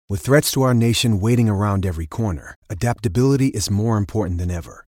With threats to our nation waiting around every corner, adaptability is more important than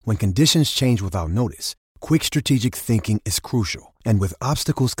ever. When conditions change without notice, quick strategic thinking is crucial. And with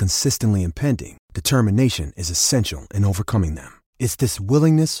obstacles consistently impending, determination is essential in overcoming them. It's this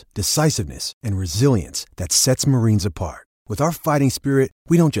willingness, decisiveness, and resilience that sets Marines apart. With our fighting spirit,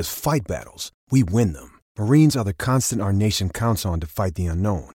 we don't just fight battles, we win them. Marines are the constant our nation counts on to fight the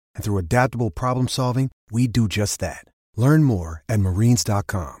unknown. And through adaptable problem solving, we do just that. Learn more at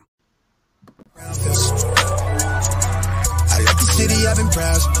marines.com. I left the city, I've been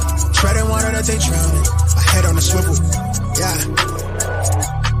proud. Treading water that they drowning. My head on a swivel, yeah.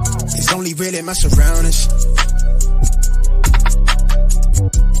 It's only really my surroundings.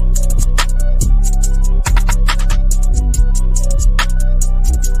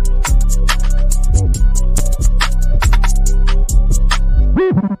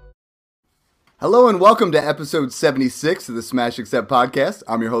 Hello and welcome to episode 76 of the Smash Accept podcast.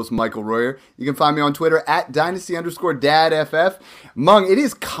 I'm your host, Michael Royer. You can find me on Twitter at Dynasty_DadFF. Mung, it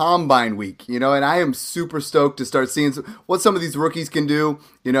is Combine Week, and I am super stoked to start seeing what some of these rookies can do,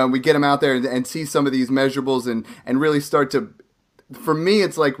 and we get them out there and see some of these measurables and really start to, for me,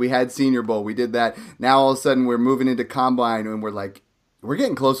 it's like we had Senior Bowl. We did that. Now all of a sudden we're moving into Combine and we're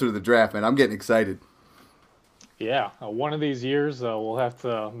getting closer to the draft, man. I'm getting excited. Yeah, one of these years we'll have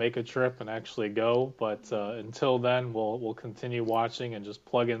to make a trip and actually go. But until then, we'll continue watching and just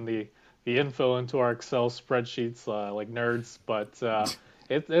plug in the info into our Excel spreadsheets like nerds. But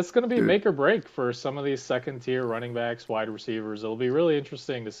it's going to be make or break for some of these second-tier running backs, wide receivers. It'll be really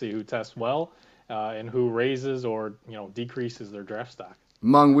interesting to see who tests well and who raises or decreases their draft stock.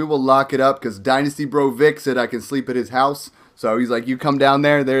 Mung, we will lock it up because Dynasty Bro Vic said I can sleep at his house. So he's like, you come down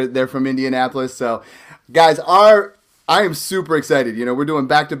there. They're from Indianapolis. So, guys, I am super excited. We're doing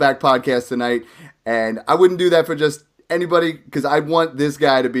back-to-back podcasts tonight, and I wouldn't do that for just anybody because I want this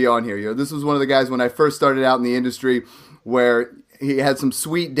guy to be on here. This was one of the guys when I first started out in the industry where he had some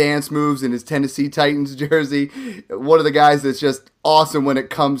sweet dance moves in his Tennessee Titans jersey. One of the guys that's just awesome when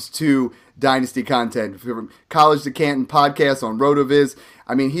it comes to Dynasty content. From College to Canton podcast on RotoViz.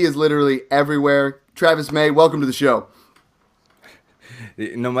 I mean, he is literally everywhere. Travis May, welcome to the show.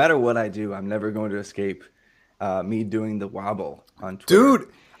 No matter what I do, I'm never going to escape me doing the wobble on Twitter. Dude,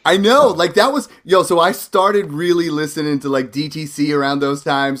 I know. That was, so I started really listening to DTC around those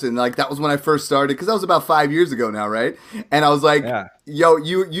times. And that was when I first started because that was about 5 years ago now, right? And I was like, yeah.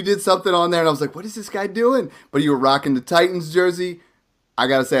 You did something on there. And I was like, what is this guy doing? But you were rocking the Titans jersey. I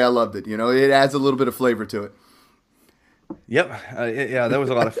got to say, I loved it. It adds a little bit of flavor to it. Yep. Yeah, that was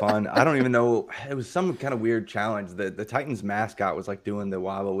a lot of fun. I don't even know. It was some kind of weird challenge. The Titans mascot was doing the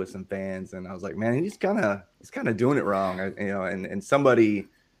wobble with some fans. And I was like, man, he's kind of doing it wrong. And somebody,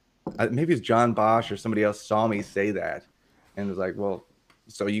 maybe it's John Bosch or somebody else saw me say that and was like, well,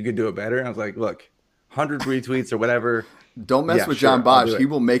 so you could do it better. And I was like, look, 100 retweets or whatever. Don't mess with John Bosch. He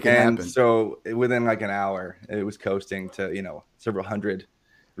will make it happen. So within an hour, it was coasting to, several hundred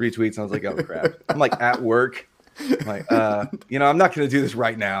retweets. And I was like, oh crap. I'm at work. I'm I'm not going to do this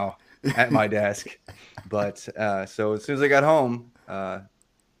right now at my desk. But so as soon as I got home, and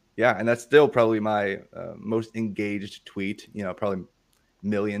that's still probably my most engaged tweet, probably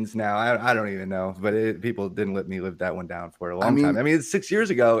millions now. I don't even know. But people didn't let me live that one down for a long time. I mean, it's 6 years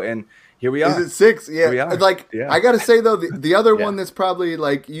ago, and here we are. Is it 6? Yeah. I got to say, though, the other one that's probably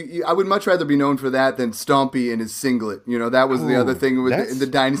I would much rather be known for that than Stompy and his singlet. That was the other thing in the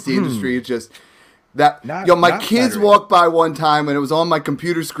Dynasty industry. It's just that, my kids walked by one time and it was on my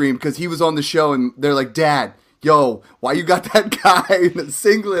computer screen because he was on the show and they're like, Dad, why you got that guy in a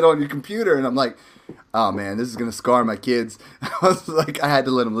singlet on your computer? And I'm like, oh man, this is going to scar my kids. I was like, I had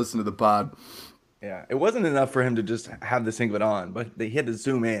to let him listen to the pod. Yeah. It wasn't enough for him to just have the singlet on, but he had to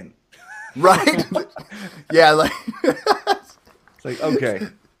zoom in. Right? Yeah. It's okay.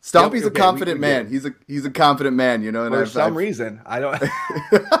 Stompy's a confident man. He's a confident man, And for some reason, I don't.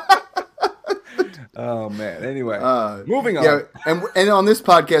 Oh man. Anyway, moving on. Yeah, and on this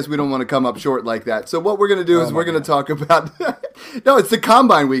podcast, we don't want to come up short like that. So what we're going to do is we're going to talk about. No, it's the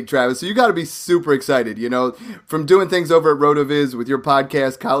Combine Week, Travis. So you got to be super excited. From doing things over at RotoViz with your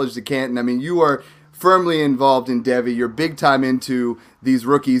podcast, College to Canton. I mean, you are firmly involved in Devy. You're big time into these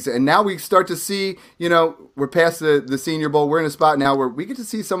rookies, and now we start to see. We're past the Senior Bowl. We're in a spot now where we get to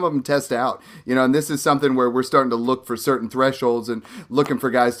see some of them test out. And this is something where we're starting to look for certain thresholds and looking for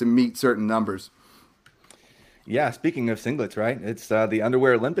guys to meet certain numbers. Yeah, speaking of singlets, right? It's the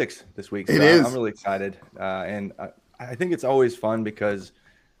Underwear Olympics this week. So it is. I'm really excited. And I think it's always fun because,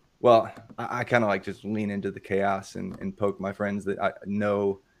 I kind of just lean into the chaos and poke my friends that I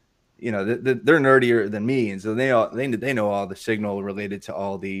know, you know, they're nerdier than me, and so they know all the signal related to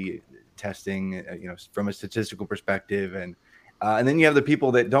all the testing, you know, from a statistical perspective, and then you have the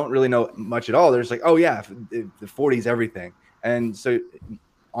people that don't really know much at all. They're just like, oh yeah, the 40 is everything, and so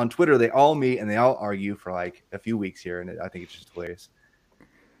on Twitter they all meet and they all argue for like a few weeks here, and I think it's just hilarious.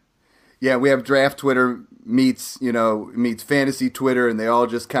 Yeah, we have draft Twitter meets fantasy Twitter, and they all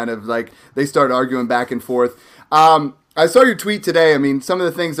just kind of like they start arguing back and forth. I saw your tweet today. I mean, some of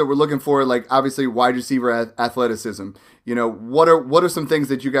the things that we're looking for, like obviously wide receiver athleticism. You know, what are some things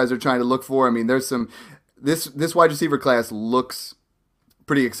that you guys are trying to look for? I mean, there's some this wide receiver class looks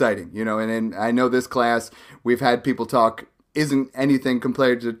pretty exciting. You know, and I know this class we've had people talk isn't anything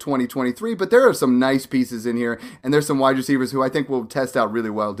compared to 2023, but there are some nice pieces in here, and there's some wide receivers who I think will test out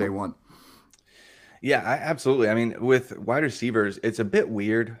really well day one. Yeah, absolutely. I mean, with wide receivers, it's a bit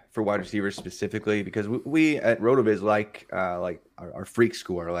weird for wide receivers specifically because we at RotoViz like our freak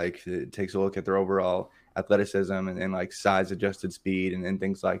score. Like it takes a look at their overall athleticism and like size adjusted speed and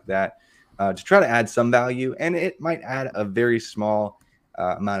things like that to try to add some value. And it might add a very small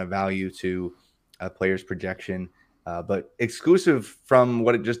amount of value to a player's projection, but exclusive from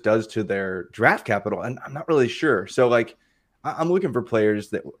what it just does to their draft capital. And I'm not really sure. So like I'm looking for players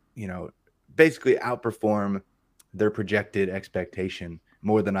that, you know, basically outperform their projected expectation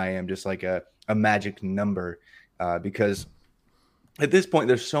more than I am just like a magic number because at this point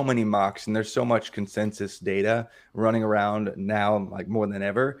there's so many mocks and there's so much consensus data running around now like more than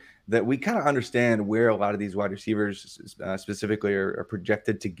ever that we kind of understand where a lot of these wide receivers specifically are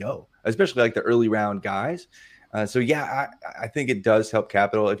projected to go, especially like the early round guys. So yeah, I think it does help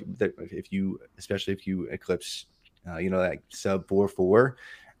capital if you eclipse like sub 4.4.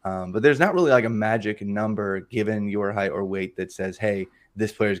 But there's not really like a magic number given your height or weight that says, hey,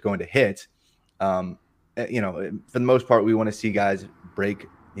 this player is going to hit. For the most part, we want to see guys break,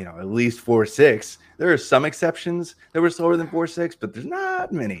 at least 4.6. There are some exceptions that were slower than 4.6, but there's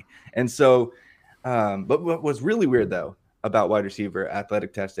not many. And so, but what was really weird though about wide receiver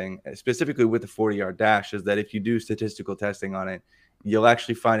athletic testing, specifically with the 40-yard dash, is that if you do statistical testing on it, you'll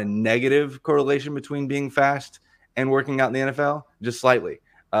actually find a negative correlation between being fast and working out in the NFL, just slightly.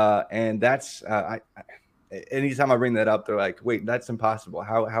 And that's anytime I bring that up, they're like, wait, that's impossible.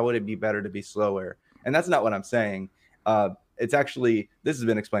 How would it be better to be slower? And that's not what I'm saying. It's actually, this has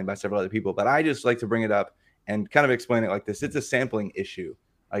been explained by several other people, but I just like to bring it up and kind of explain it like this. It's a sampling issue.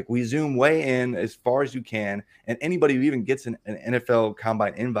 Like we zoom way in as far as you can. And anybody who even gets an NFL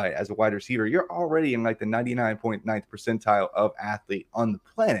combine invite as a wide receiver, you're already in like the 99.9th percentile of athlete on the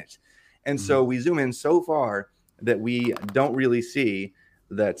planet. And so we zoom in so far that we don't really see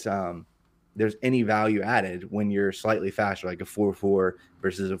that there's any value added when you're slightly faster, like a 4.4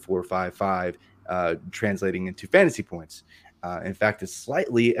 versus a 4.55, translating into fantasy points. In fact, it's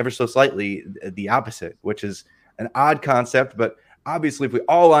ever so slightly the opposite, which is an odd concept. But obviously, if we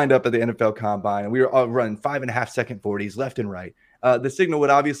all lined up at the NFL Combine and we were all running 5.5-second 40s left and right, the signal would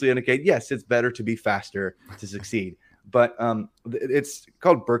obviously indicate, yes, it's better to be faster to succeed. But it's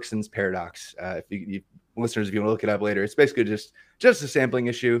called Bergson's paradox. If you listeners, if you want to look it up later, it's basically just a sampling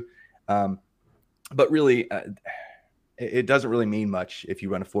issue. But really, it doesn't really mean much if you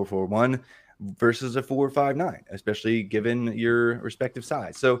run a 4.41 versus a 4.59, especially given your respective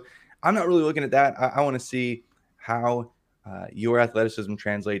size. So I'm not really looking at that. I want to see how your athleticism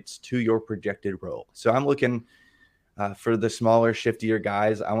translates to your projected role. So I'm looking for the smaller, shiftier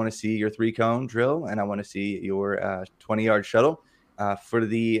guys. I want to see your 3-cone drill, and I want to see your 20-yard shuttle. For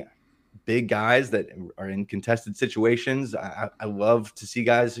the big guys that are in contested situations, I love to see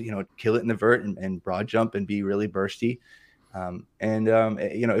guys, kill it in the vert and broad jump and be really bursty.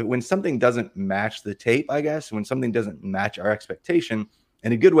 When something doesn't match the tape, I guess, when something doesn't match our expectation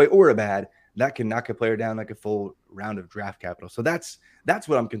in a good way or a bad, that can knock a player down like a full round of draft capital. So that's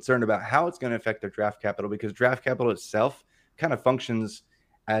what I'm concerned about, how it's going to affect their draft capital, because draft capital itself kind of functions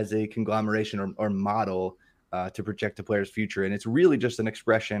as a conglomeration or model to project a player's future. And it's really just an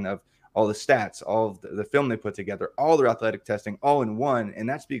expression of all the stats, all of the film they put together, all their athletic testing, all in one. And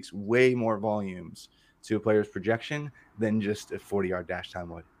that speaks way more volumes to a player's projection than just a 40-yard dash time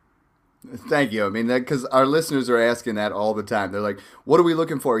would. Thank you. I mean, because our listeners are asking that all the time. They're like, what are we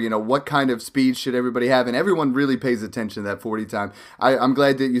looking for? What kind of speed should everybody have? And everyone really pays attention to that 40 time. I'm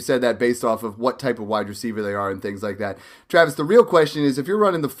glad that you said that based off of what type of wide receiver they are and things like that. Travis, the real question is, if you're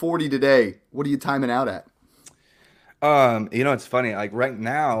running the 40 today, what are you timing out at? It's funny. Like right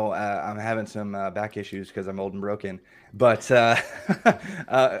now, I'm having some back issues because I'm old and broken. But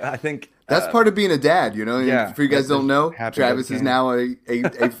I think That's part of being a dad, you know. Yeah, For you guys don't know, Travis is now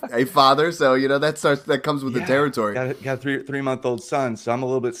a father, so you know that comes with the territory. Got a 3-month-old son, so I'm a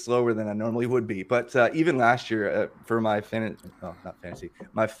little bit slower than I normally would be. But even last year, for my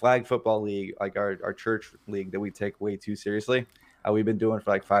my flag football league, like our church league that we take way too seriously, we've been doing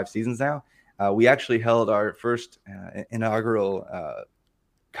for like 5 seasons now. We actually held our first inaugural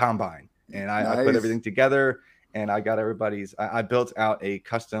combine, and I put everything together. And I got everybody's. I built out a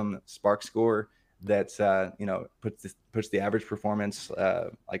custom Spark score that's puts the average performance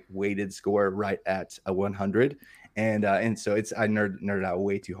like weighted score right at a 100, and so I nerded out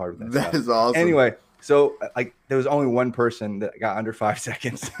way too hard with that. That is awesome. Anyway, so like there was only one person that got under 5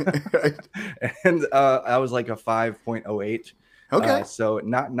 seconds, and I was like a 5.08. Okay, so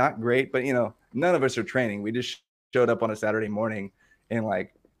not great, but none of us are training. We just showed up on a Saturday morning and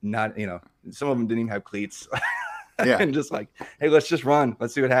like not some of them didn't even have cleats. Yeah. And just like, hey, let's just run.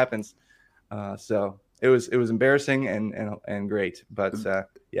 Let's see what happens. So it was embarrassing and great. But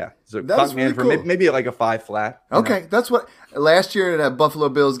yeah, so clock man for cool. Maybe like a 5 flat. Okay, that's what last year in that Buffalo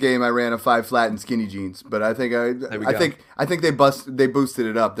Bills game I ran a 5 flat in skinny jeans. But I think I think they boosted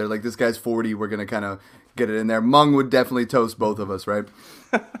it up. They're like, this guy's 40. We're gonna kind of get it in there. Mung would definitely toast both of us, right?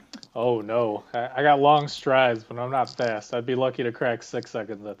 Oh no, I got long strides, but I'm not fast. I'd be lucky to crack 6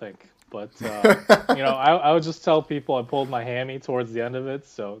 seconds, I think. But, I would just tell people I pulled my hammy towards the end of it.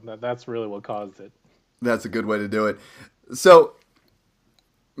 So that's really what caused it. That's a good way to do it. So,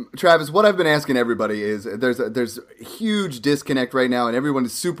 Travis, what I've been asking everybody is there's a huge disconnect right now, and everyone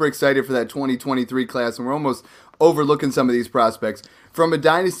is super excited for that 2023 class, and we're almost overlooking some of these prospects. From a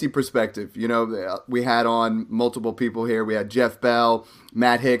dynasty perspective, we had on multiple people here. We had Jeff Bell,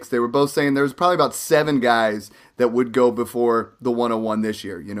 Matt Hicks. They were both saying there was probably about 7 guys that would go before the 101 this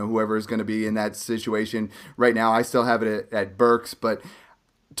year. Whoever is going to be in that situation right now. I still have it at Berks, but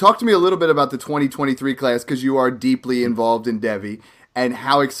talk to me a little bit about the 2023 class, because you are deeply involved in Devy, and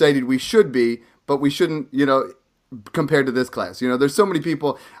how excited we should be, but we shouldn't, compared to this class. There's so many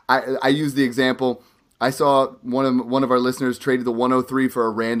people. I use the example. I saw one of our listeners traded the 103 for a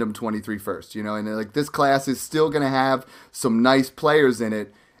random 23 first, and like this class is still going to have some nice players in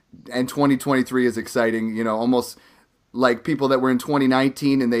it, and 2023 is exciting, almost like people that were in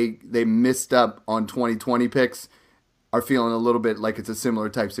 2019 and they missed up on 2020 picks are feeling a little bit like it's a similar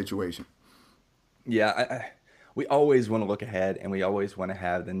type situation. Yeah, we always want to look ahead, and we always want to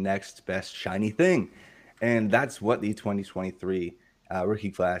have the next best shiny thing, and that's what the 2023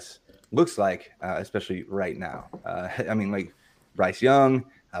 rookie class looks like, especially right now. I mean, like Bryce Young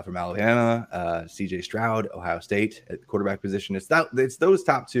from Alabama, CJ Stroud, Ohio State at the quarterback position. It's those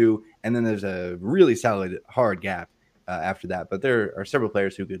top 2, and then there's a really solid hard gap after that. But there are several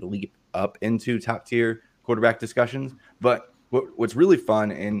players who could leap up into top tier quarterback discussions. But what's really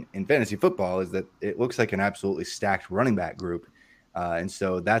fun in fantasy football is that it looks like an absolutely stacked running back group, and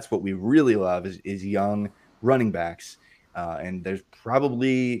so that's what we really love is young running backs. And there's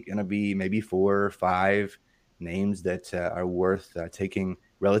probably going to be maybe 4 or 5 names that are worth taking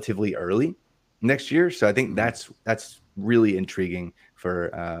relatively early next year. So I think that's really intriguing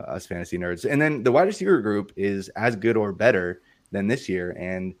for us fantasy nerds. And then the wide receiver group is as good or better than this year.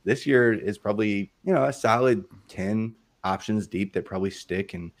 And this year is probably, a solid 10 options deep that probably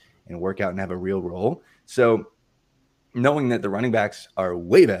stick and work out and have a real role. So knowing that the running backs are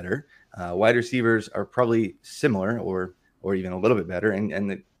way better, wide receivers are probably similar or even a little bit better.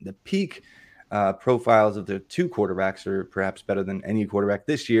 And the peak profiles of the 2 quarterbacks are perhaps better than any quarterback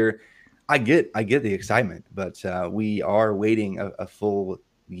this year. I get the excitement, but we are waiting a full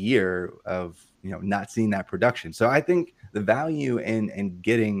year of not seeing that production. So I think the value in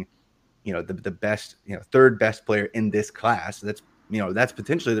getting the best third best player in this class, that's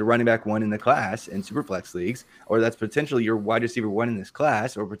potentially the running back 1 in the class in Superflex leagues, or that's potentially your wide receiver 1 in this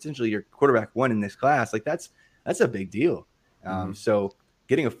class, or potentially your quarterback 1 in this class. Like that's a big deal. So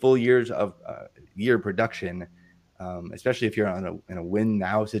getting a full year production, especially if you're in a win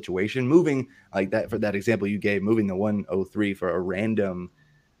now situation, moving like that, for that example you gave, moving the 103 for a random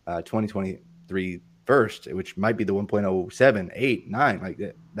 2023 first, which might be the 1.07, 8, 9,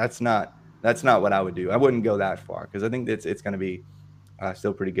 like that's not what I would do. I wouldn't go that far, because I think it's going to be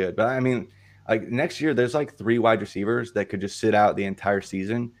still pretty good. But I mean, like next year, there's like 3 wide receivers that could just sit out the entire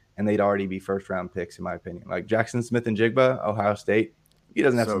season, and they'd already be first-round picks, in my opinion. Like Jackson Smith-Njigba, Ohio State, he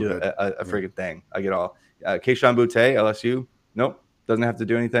doesn't have to do a friggin' thing. I get all. Kayshon Boutte, LSU, nope, doesn't have to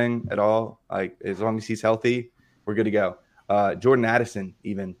do anything at all. Like as long as he's healthy, we're good to go. Jordan Addison,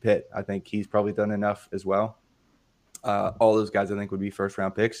 even Pitt, I think he's probably done enough as well. All those guys I think would be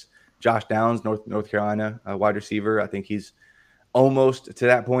first-round picks. Josh Downs, North Carolina, wide receiver, I think he's almost to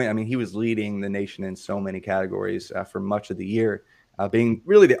that point. I mean, he was leading the nation in so many categories for much of the year, being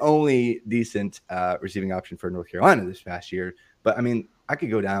really the only decent receiving option for North Carolina this past year. But I mean, I could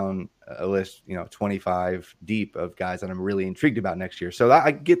go down a list, 25 deep of guys that I'm really intrigued about next year. So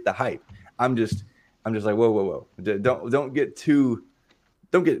I get the hype. I'm just like, whoa. Don't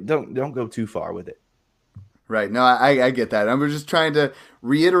go too far with it. Right. No, I get that. I'm just trying to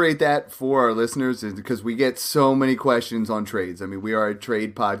reiterate that for our listeners because we get so many questions on trades. I mean, we are a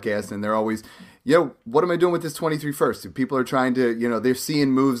trade podcast, and they're always, what am I doing with this 23 first? People are trying to, they're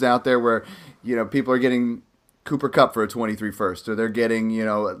seeing moves out there where, people are getting Cooper Kupp for a 23 first, or they're getting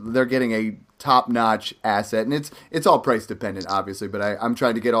a top-notch asset, and it's all price dependent, obviously. But I'm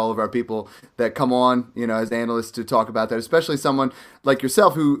trying to get all of our people that come on, as analysts to talk about that, especially someone like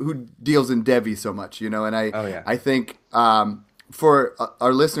yourself who deals in Devy so much, and I think for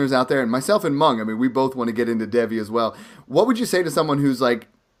our listeners out there, and myself and Mung, I mean, we both want to get into Devy as well. What would you say to someone who's like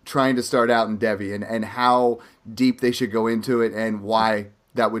trying to start out in Devy, and how deep they should go into it, and why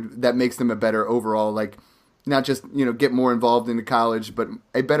that makes them a better overall, like, not just, get more involved into college, but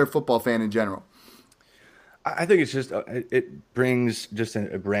a better football fan in general? I think it's just, it brings just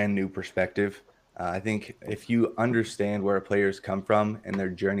a brand new perspective. I think if you understand where players come from and their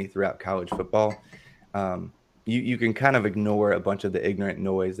journey throughout college football, you can kind of ignore a bunch of the ignorant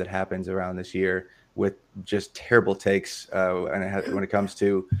noise that happens around this year with just terrible takes when it comes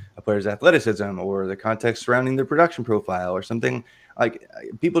to a player's athleticism or the context surrounding their production profile or something. Like,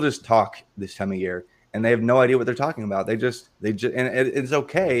 people just talk this time of year, and they have no idea what they're talking about. They just, and it's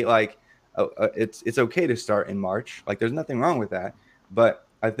okay. Like, it's okay to start in March. Like, there's nothing wrong with that. But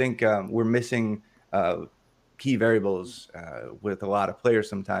I think we're missing key variables with a lot of players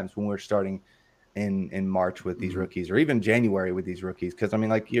sometimes when we're starting in March with these rookies, or even January with these rookies. Because I mean,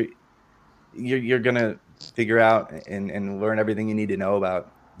 like, you're gonna figure out and learn everything you need to know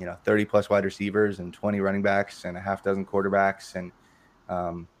about 30 plus wide receivers and 20 running backs and a half dozen quarterbacks, and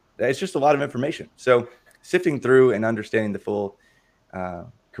it's just a lot of information. So sifting through and understanding the full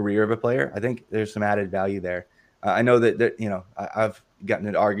career of a player, I think there's some added value there. I know that I've gotten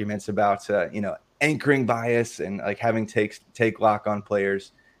into arguments about anchoring bias and like having take lock on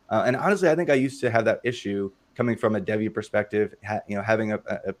players. And honestly, I think I used to have that issue coming from a Devy perspective, having a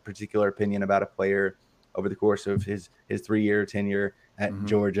particular opinion about a player over the course of his 3-year tenure at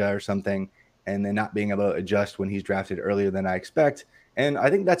Georgia or something, and then not being able to adjust when he's drafted earlier than I expect. And I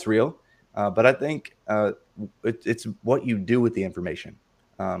think that's real. But I think it's what you do with the information.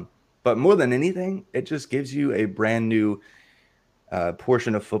 But more than anything, it just gives you a brand new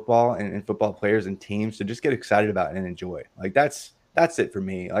portion of football and football players and teams to just get excited about and enjoy. Like, that's it for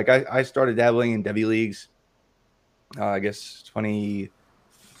me. Like, I started dabbling in Devy leagues, I guess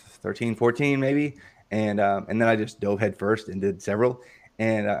 2013, 14 maybe. And then I just dove head first and did several.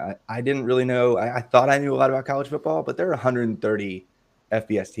 And I didn't really know. I thought I knew a lot about college football, but there are 130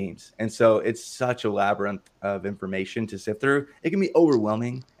 FBS teams. And so it's such a labyrinth of information to sift through. It can be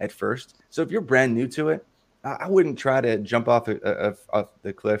overwhelming at first. So if you're brand new to it, I wouldn't try to jump off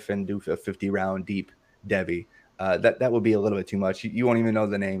the cliff and do a 50-round deep Devy. That would be a little bit too much. You won't even know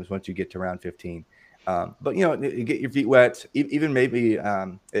the names once you get to round 15. But, get your feet wet. Even maybe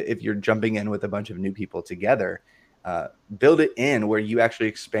if you're jumping in with a bunch of new people together, build it in where you actually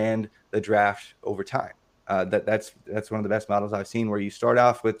expand the draft over time. That's one of the best models I've seen, where you start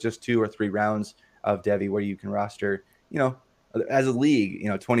off with just 2 or 3 rounds of Devy, where you can roster, as a league,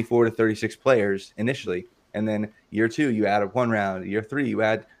 24 to 36 players initially. And then year 2, you add 1 round. Year 3, you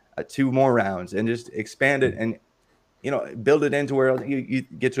add 2 more rounds, and just expand it and, build it into where you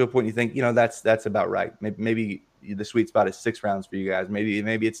get to a point you think, that's about right. Maybe the sweet spot is 6 rounds for you guys.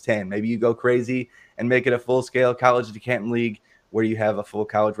 Maybe it's 10. Maybe you go crazy and make it a full-scale college to Canton league where you have a full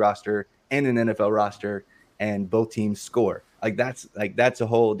college roster and an NFL roster, and both teams score. That's a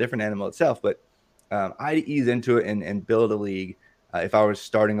whole different animal itself. But I'd ease into it and build a league if I was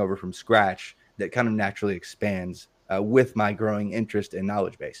starting over from scratch that kind of naturally expands with my growing interest and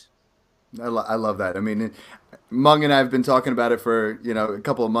knowledge base. I love that. I mean, Mung and I have been talking about it for, a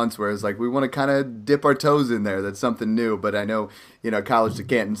couple of months, where it's like we want to kind of dip our toes in there. That's something new. But I know, college to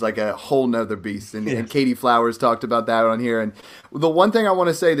Canton's like a whole nother beast. And, and Katie Flowers talked about that on here. And the one thing I want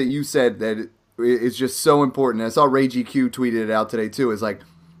to say that you said that is just so important, and I saw Ray GQ tweeted it out today too, is like,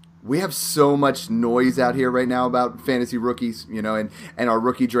 we have so much noise out here right now about fantasy rookies, and our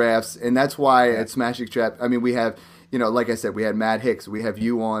rookie drafts. And that's why at Smashing Trap, I mean, we have, like I said, we had Matt Hicks, we have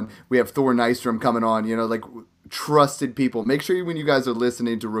you on, we have Thor Nystrom coming on, like trusted people. Make sure when you guys are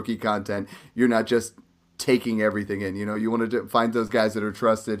listening to rookie content, you're not just taking everything in, you want to find those guys that are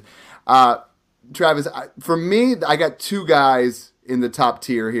trusted. Travis, for me, I got two guys in the top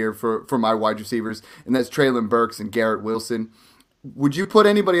tier here for my wide receivers, and that's Treylon Burks and Garrett Wilson. Would you put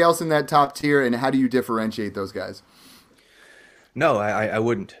anybody else in that top tier, and how do you differentiate those guys? No, I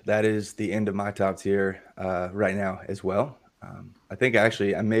wouldn't. That is the end of my top tier right now as well. I think I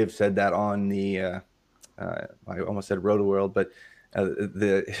may have said that on the I almost said Roto World, but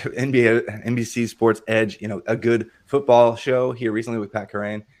the NBC Sports Edge, a good football show here recently with Pat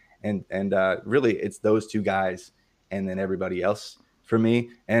Kerrane, and really it's those two guys and then everybody else for me.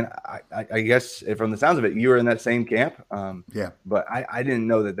 And I guess from the sounds of it, you were in that same camp. Yeah. But I didn't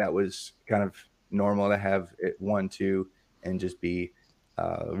know that was kind of normal to have it 1, 2, and just be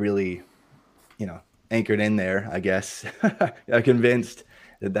really, anchored in there, I guess. I'm convinced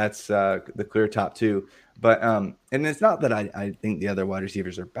that's the clear top 2. But and it's not that I think the other wide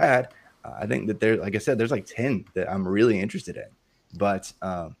receivers are bad. I think that like I said, there's like 10 that I'm really interested in. But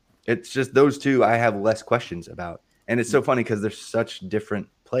it's just those two I have less questions about. And it's so funny because they're such different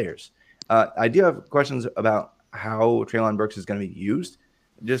players. I do have questions about how Treylon Burks is going to be used.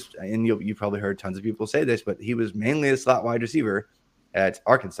 And you probably heard tons of people say this, but he was mainly a slot wide receiver at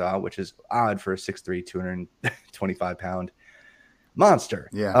Arkansas, which is odd for a 6'3", 225-pound monster.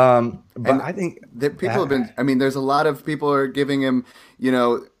 Yeah. But I think that people have been. I mean, there's a lot of people are giving him,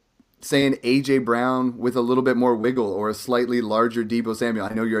 saying AJ Brown with a little bit more wiggle or a slightly larger Deebo Samuel.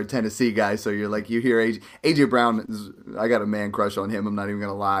 I know you're a Tennessee guy, so you're like, you hear AJ Brown. I got a man crush on him. I'm not even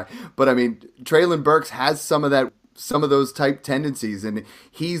gonna lie, but I mean, Treylon Burks has some of those type tendencies, and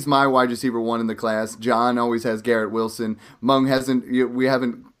he's my wide receiver 1 in the class. John always has Garrett Wilson. Mung hasn't. We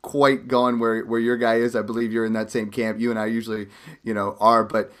haven't quite gone where your guy is. I believe you're in that same camp. You and I usually, are.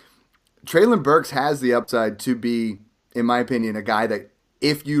 But Treylon Burks has the upside to be, in my opinion, a guy that,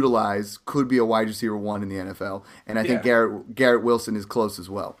 if utilized, could be a wide receiver 1 in the NFL. And I think Garrett Wilson is close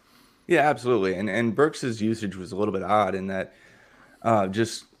as well. Yeah, absolutely. And Burks' usage was a little bit odd in that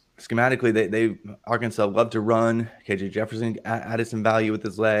just schematically, they Arkansas loved to run. KJ Jefferson added some value with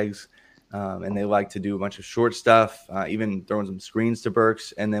his legs. And they like to do a bunch of short stuff, even throwing some screens to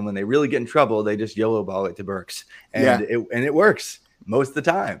Burks. And then when they really get in trouble, they just YOLO ball it to Burks. And it works most of the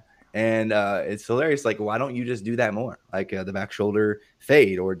time. And it's hilarious. Like, why don't you just do that more? Like the back shoulder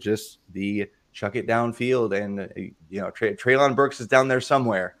fade or just the chuck it downfield. And, Treylon Burks is down there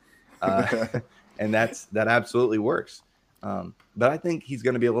somewhere. And that absolutely works. But I think he's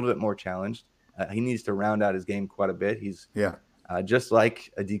going to be a little bit more challenged. He needs to round out his game quite a bit. He's just like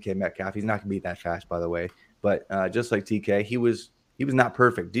a DK Metcalf. He's not going to be that fast, by the way. But just like TK, he was not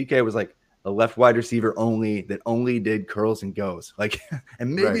perfect. DK was like a left wide receiver only that only did curls and goes, like,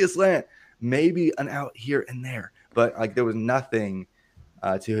 and maybe a slant, maybe an out here and there, but like there was nothing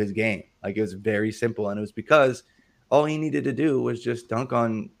to his game. Like it was very simple, and it was because all he needed to do was just dunk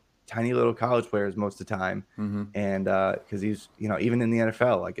on tiny little college players most of the time, and because he's even in the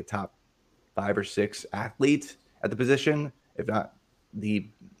NFL like a top 5 or 6 athlete at the position, if not the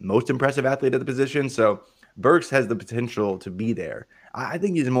most impressive athlete at the position. So Burks has the potential to be there. I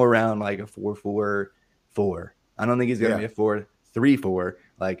think he's more around like a 4.44. I don't think he's going to be a 4.34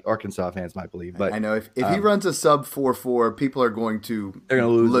 like Arkansas fans might believe. But I know if he runs a sub 4.4, people are going to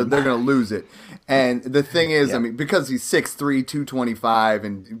lose. They're going to lose it. And the thing is, I mean, because he's 6'3", 225,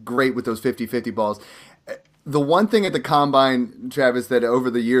 and great with those 50-50 balls. The one thing at the combine, Travis, that over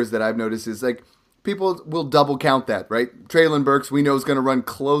the years that I've noticed is like, people will double count that, right? Treylon Burks, we know, is going to run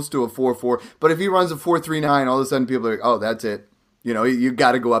close to a 4.4, but if he runs a 4.39, all of a sudden people are like, oh, that's it. You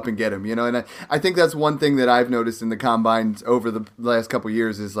got to go up and get him, and I think that's one thing that I've noticed in the combines over the last couple of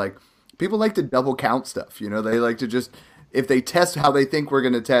years is like people like to double count stuff. They like to just, if they test how they think we're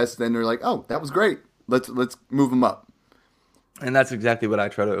going to test, then they're like, oh, that was great. Let's move them up. And that's exactly what I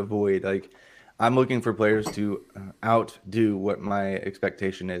try to avoid. Like, I'm looking for players to outdo what my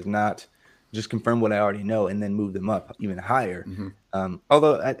expectation is, not just confirm what I already know and then move them up even higher.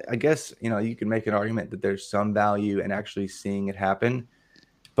 Although I guess, you can make an argument that there's some value in actually seeing it happen,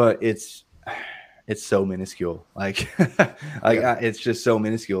 but it's so minuscule. Like, it's just so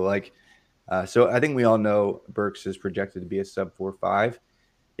minuscule. Like, so I think we all know Burks is projected to be a sub 4.5.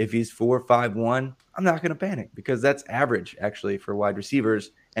 If he's 4.51, I'm not going to panic because that's average actually for wide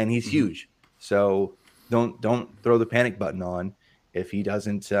receivers, and he's huge. So don't throw the panic button on if he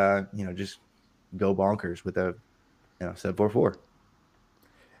doesn't, just go bonkers with a, sub 4.4.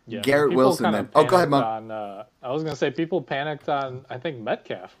 Yeah, Garrett Wilson. Then, go ahead, Mom. I was gonna say people panicked on, I think,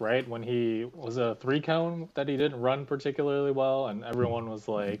 Metcalf, right, when he was a 3-cone that he didn't run particularly well, and everyone was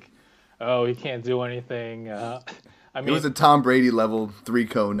like, "Oh, he can't do anything." I mean, it was a Tom Brady level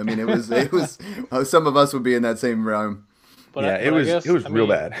 3-cone. I mean, it was some of us would be in that same realm. It was real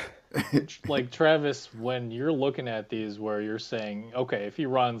bad. like Travis, when you're looking at these where you're saying, okay, if he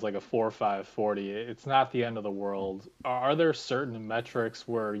runs like a 4.5 40, it's not the end of the world. Are there certain metrics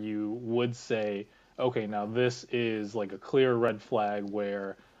where you would say, okay, now this is like a clear red flag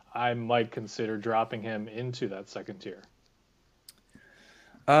where I might consider dropping him into that second tier?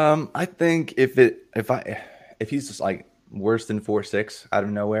 I think if he's just like worse than 4.6 out of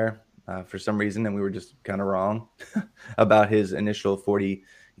nowhere for some reason, and we were just kind of wrong about his initial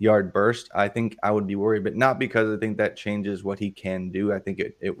 40-yard burst, I think I would be worried, but not because I think that changes what he can do. I think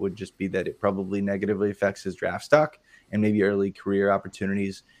it would just be that it probably negatively affects his draft stock and maybe early career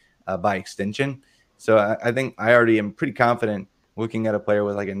opportunities by extension. So I think I already am pretty confident looking at a player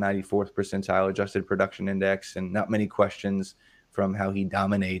with like a 94th percentile adjusted production index and not many questions from how he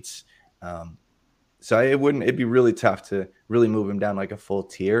dominates. So it'd be really tough to really move him down like a full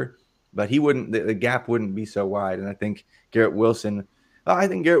tier, but the gap wouldn't be so wide. And I think Garrett Wilson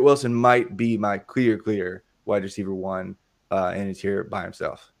might be my clear wide receiver one in his tier by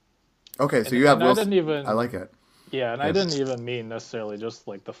himself. Okay. So you have Wilson. I like it. Yeah, and I didn't even mean necessarily just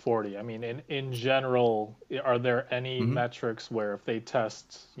like the 40. I mean, in general, are there any metrics where if they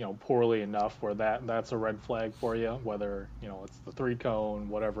test, poorly enough where that's a red flag for you, whether, it's the 3-cone,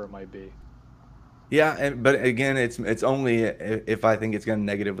 whatever it might be? Yeah, but again, it's only if I think it's going to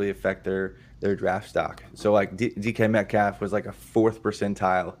negatively affect their draft stock. So like DK Metcalf was like a 4th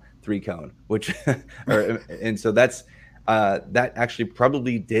percentile 3-cone, which and so that's that actually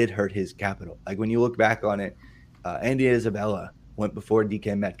probably did hurt his capital. Like when you look back on it, Andy Isabella went before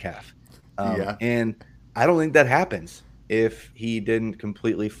DK Metcalf. And I don't think that happens if he didn't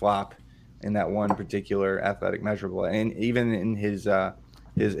completely flop in that one particular athletic measurable. And even in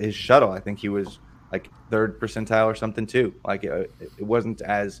his shuttle, I think he was like 3rd percentile or something too. Like it wasn't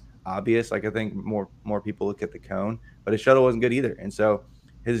as obvious. Like I think more people look at the cone, but his shuttle wasn't good either. And so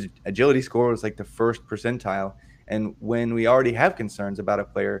his agility score was like the 1st percentile. And when we already have concerns about a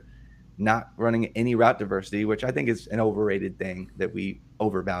player not running any route diversity, which I think is an overrated thing that we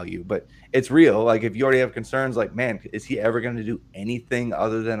overvalue, but it's real. Like if you already have concerns, like, man, is he ever going to do anything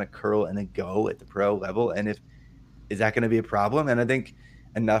other than a curl and a go at the pro level? And is that going to be a problem? And I think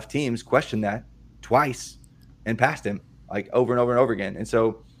enough teams question that twice and passed him like over and over and over again. And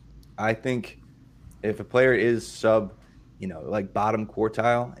so I think if a player is sub, like bottom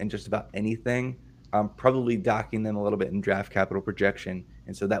quartile in just about anything, I'm probably docking them a little bit in draft capital projection.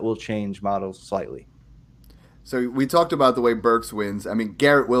 And so that will change models slightly. So we talked about the way Burks wins. I mean,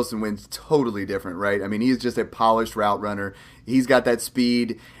 Garrett Wilson wins totally different, right? I mean, he's just a polished route runner. He's got that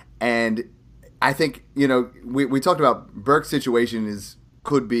speed. And I think, we talked about Burks' situation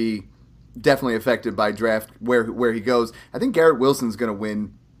could be definitely affected by draft where he goes. I think Garrett Wilson's going to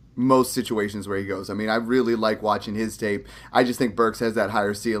win most situations where he goes. I mean, I really like watching his tape. I just think Burks has that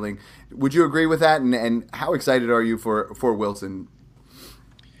higher ceiling. Would you agree with that? And how excited are you for Wilson?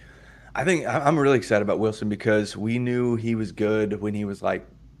 I think I'm really excited about Wilson because we knew he was good when he was like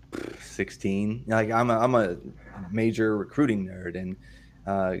 16. Like I'm a major recruiting nerd, and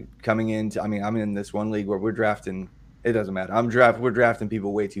coming into, I'm in this one league where we're drafting. It doesn't matter. We're drafting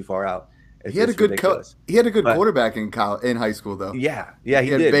people way too far out. He had a good quarterback in high school, though. Yeah, he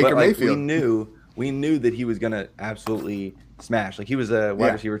did. Baker but like, Mayfield. We knew that he was gonna absolutely smash. Like he was a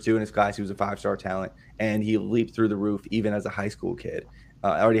wide receiver 2 in his class. He was a 5-star talent, and he leaped through the roof even as a high school kid.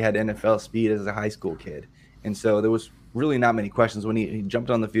 Already had NFL speed as a high school kid, and so there was really not many questions when he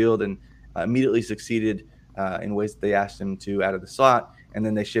jumped on the field and immediately succeeded in ways that they asked him to out of the slot, and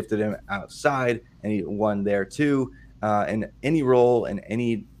then they shifted him outside, and he won there too. In any role in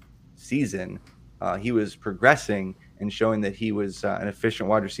any season, he was progressing and showing that he was an efficient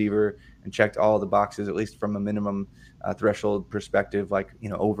wide receiver and checked all the boxes, at least from a minimum threshold perspective, like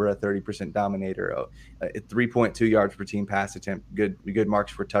over a 30% dominator, 3.2 yards per team pass attempt, good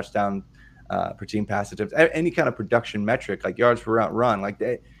marks for touchdown per team pass attempt, any kind of production metric like yards per route run, like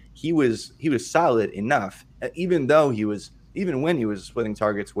that. He was solid enough, even when he was splitting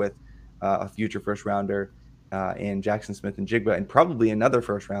targets with a future first rounder in Jackson Smith and Jigba, and probably another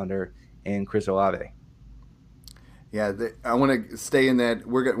first rounder in Chris Olave. Yeah, I want to stay in that.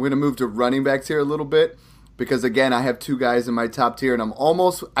 We're going to move to running backs here a little bit because, again, I have 2 guys in my top tier, and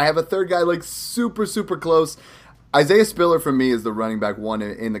I have a 3rd guy like super, super close. Isaiah Spiller for me is the running back 1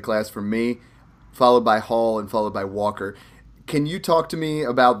 in the class for me, followed by Hall and followed by Walker. Can you talk to me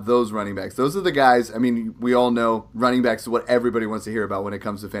about those running backs? Those are the guys, I mean, we all know running backs is what everybody wants to hear about when it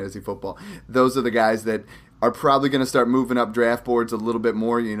comes to fantasy football. Those are the guys that are probably going to start moving up draft boards a little bit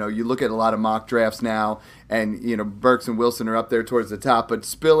more. You look at a lot of mock drafts now, and, Burks and Wilson are up there towards the top, but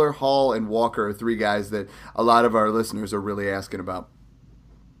Spiller, Hall, and Walker are 3 guys that a lot of our listeners are really asking about.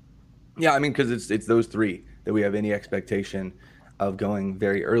 Yeah, I mean, because it's those three that we have any expectation of going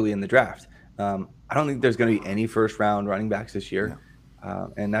very early in the draft. I don't think there's going to be any first round running backs this year,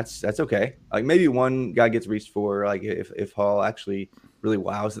 and that's okay. Like maybe one guy gets reached for, like if Hall actually really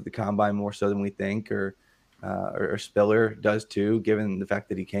wows at the combine more so than we think, or Spiller does too, given the fact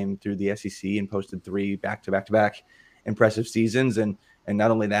that he came through the SEC and posted 3 back-to-back impressive seasons, and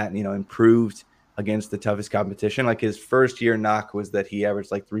not only that, improved against the toughest competition. Like his first year knock was that he averaged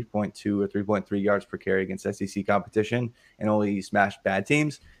like 3.2 or 3.3 yards per carry against SEC competition and only smashed bad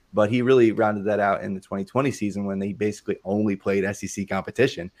teams. But he really rounded that out in the 2020 season when they basically only played SEC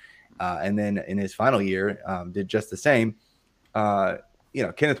competition. And then in his final year, did just the same.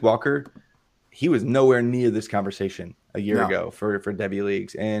 Kenneth Walker, he was nowhere near this conversation a year ago for Devy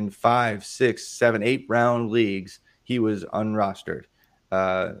leagues. And 5, 6, 7, 8 round leagues, he was unrostered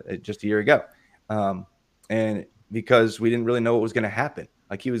just a year ago. And because we didn't really know what was going to happen.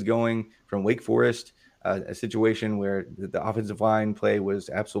 Like he was going from Wake Forest, a situation where the offensive line play was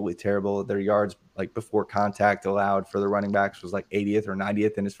absolutely terrible. Their yards like before contact allowed for the running backs was like 80th or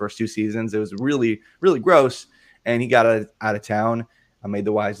 90th in his first 2 seasons. It was really, really gross. And he got out of town. I made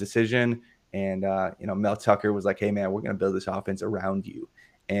the wise decision. And, Mel Tucker was like, hey, man, we're going to build this offense around you.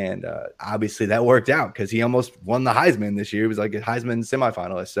 And obviously that worked out because he almost won the Heisman this year. He was like a Heisman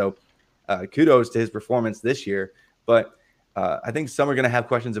semifinalist. So kudos to his performance this year. But I think some are going to have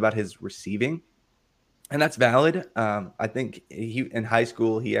questions about his receiving. And that's valid. I think in high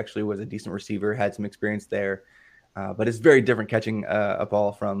school, he actually was a decent receiver, had some experience there. But it's very different catching a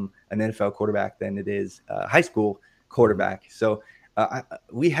ball from an NFL quarterback than it is a high school quarterback. So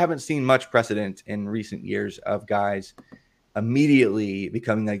we haven't seen much precedent in recent years of guys immediately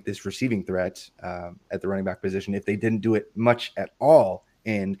becoming like this receiving threat at the running back position if they didn't do it much at all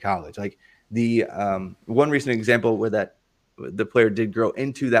in college. Like the one recent example where the player did grow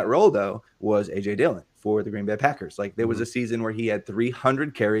into that role, though, was A.J. Dillon for the Green Bay Packers. Like there was a season where he had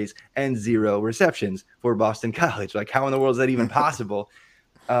 300 carries and 0 receptions for Boston College. Like how in the world is that even possible?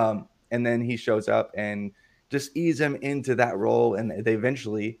 And then he shows up and just ease him into that role, and they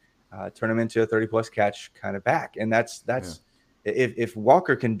eventually turn him into a 30-plus catch kind of back. And that's if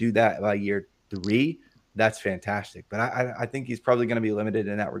Walker can do that by year 3, that's fantastic. But I think he's probably going to be limited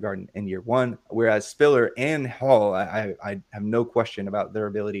in that regard in year 1, whereas Spiller and Hall, I have no question about their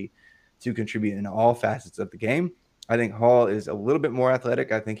ability to contribute in all facets of the game. I think Hall is a little bit more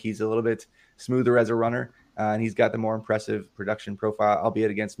athletic. I think he's a little bit smoother as a runner, and he's got the more impressive production profile,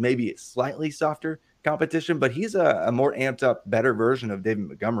 albeit against maybe slightly softer competition, but he's a more amped up, better version of David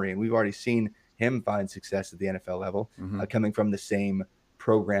Montgomery, and we've already seen him find success at the NFL level, coming from the same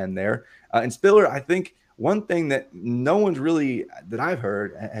program there. And Spiller, I think one thing that no one's really, that I've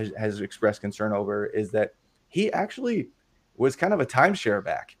heard, has expressed concern over is that he actually was kind of a timeshare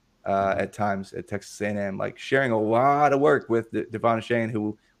back at times at Texas A&M, like sharing a lot of work with Devon Achane,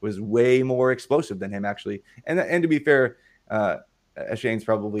 who was way more explosive than him, actually. And to be fair, Achane's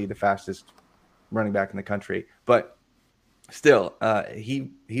probably the fastest running back in the country, but still,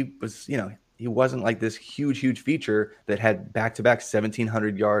 he was, he wasn't like this huge feature that had back-to-back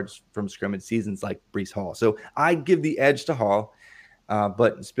 1,700 yards from scrimmage seasons like Breece Hall. So I give the edge to Hall,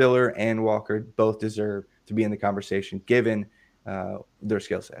 but Spiller and Walker both deserve to be in the conversation given their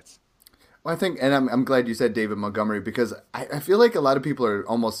skill sets. Well, I think, and I'm glad you said David Montgomery, because I feel like a lot of people are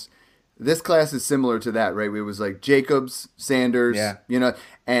almost, this class is similar to that, right? It was like Jacobs, Sanders,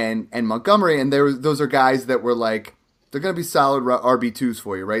 and Montgomery, and those are guys that were like, they're going to be solid RB2s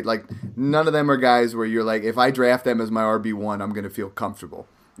for you, right? Like none of them are guys where you're like, if I draft them as my RB1, I'm going to feel comfortable.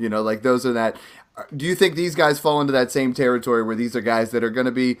 Like those are that. Do you think these guys fall into that same territory where these are guys that are going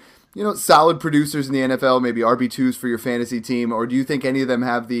to be, solid producers in the NFL, maybe RB2s for your fantasy team? Or do you think any of them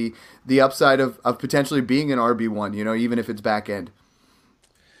have the upside of potentially being an RB1, even if it's back end?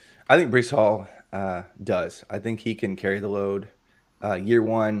 I think Breece Hall does. I think he can carry the load year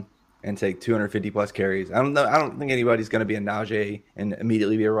 1 and take 250 plus carries. I don't think anybody's going to be a Najee and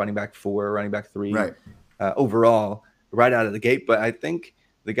immediately be a running back 4 or running back 3 overall right out of the gate. But I think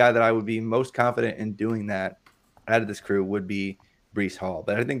the guy that I would be most confident in doing that out of this crew would be Breece Hall.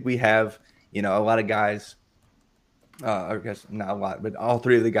 But I think we have, a lot of guys, I guess not a lot, but all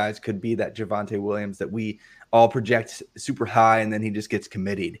 3 of the guys could be that Javonte Williams that we all project super high, and then he just gets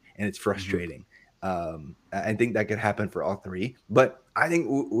committed, and it's frustrating. I think that could happen for all 3. But I think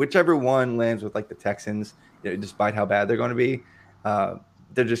whichever one lands with like the Texans, despite how bad they're going to be,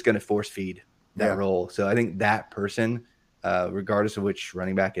 they're just going to force feed that role. So I think that person, regardless of which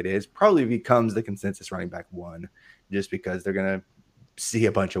running back it is, probably becomes the consensus running back 1, just because they're going to see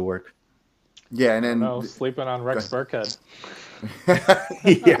a bunch of work. Yeah, and then sleeping on Rex Burkhead.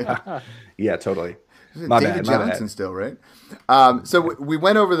 Yeah, totally. David Johnson still, right? So we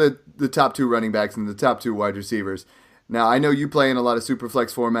went over the top 2 running backs and the top 2 wide receivers. Now, I know you play in a lot of super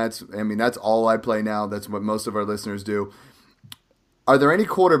flex formats. I mean, that's all I play now. That's what most of our listeners do. Are there any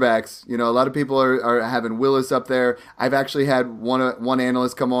quarterbacks? You know, a lot of people are having Willis up there. I've actually had one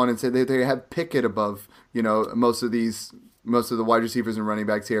analyst come on and say they have Pickett above, you know, most of the wide receivers and running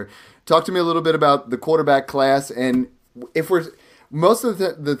backs here. Talk to me a little bit about the quarterback class, and if we're most of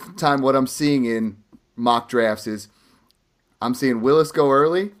the time what I'm seeing in mock drafts is I'm seeing Willis go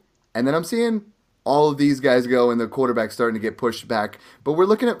early, and then I'm seeing all of these guys go and the quarterback's starting to get pushed back. But we're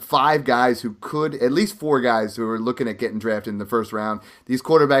looking at 5 guys who could, at least 4 guys who are looking at getting drafted in the first round. These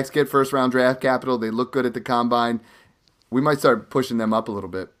quarterbacks get first round draft capital. They look good at the combine. We might start pushing them up a little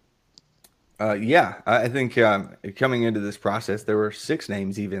bit. I think coming into this process, there were 6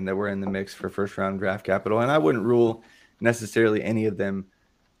 names even that were in the mix for first round draft capital. And I wouldn't rule necessarily any of them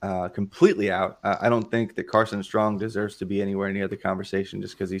completely out. I don't think that Carson Strong deserves to be anywhere near the conversation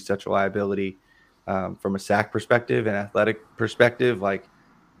just because he's such a liability. From a sack perspective and athletic perspective, like,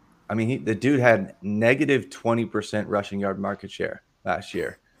 I mean, the dude had negative 20% rushing yard market share last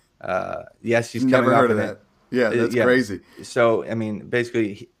year. Yes, he's never coming heard off of that. Yeah, that's crazy. So, I mean,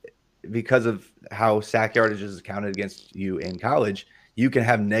 basically, because of how sack yardage is counted against you in college, you can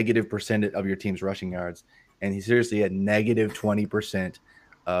have negative percent of your team's rushing yards, and he seriously had negative 20%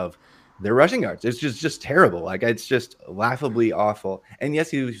 of their rushing yards. It's just terrible. Like, it's just laughably awful. And yes,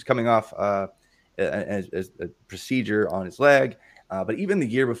 he was coming off as a procedure on his leg. But even the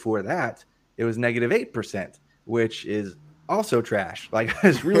year before that, it was negative 8%, which is also trash. Like,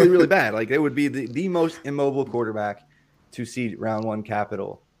 it's really, really bad. Like, it would be the most immobile quarterback to see round 1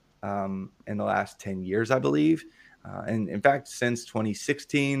 capital in the last 10 years, I believe. And in fact, since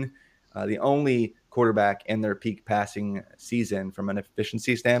 2016, the only quarterback in their peak passing season from an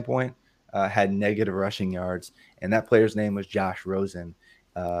efficiency standpoint had negative rushing yards. And that player's name was Josh Rosen.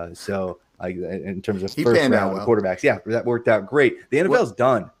 Like, in terms of first round quarterbacks, that worked out great. The NFL's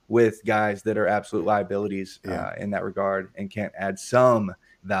done with guys that are absolute liabilities in that regard and can't add some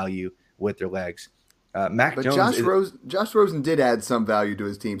value with their legs. Josh Rosen did add some value to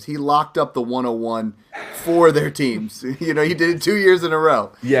his teams. He locked up the 101 for their teams. You know, he did it 2 years in a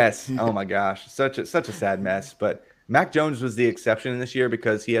row. Yes. Oh my gosh, such a sad mess. But Mac Jones was the exception this year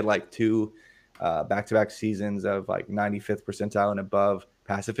because he had like 2 back-to-back seasons of like 95th percentile and above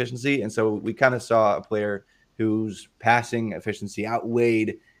pass efficiency. And so we kind of saw a player whose passing efficiency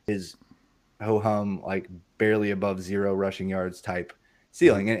outweighed his ho-hum, like barely above 0 rushing yards type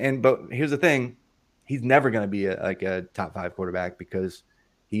ceiling. But here's the thing. He's never going to be a top 5 quarterback because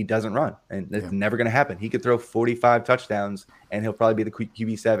he doesn't run, and it's never going to happen. He could throw 45 touchdowns and he'll probably be the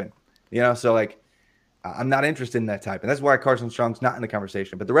QB7, you know? So like, I'm not interested in that type. And that's why Carson Strong's not in the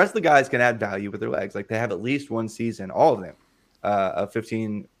conversation, but the rest of the guys can add value with their legs. Like, they have at least one season, all of them, of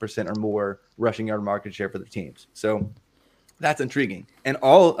 15% or more rushing yard market share for their teams. So that's intriguing. And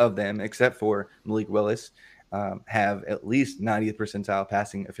all of them, except for Malik Willis, have at least 90th percentile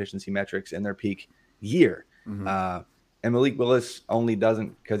passing efficiency metrics in their peak year. Mm-hmm. And Malik Willis only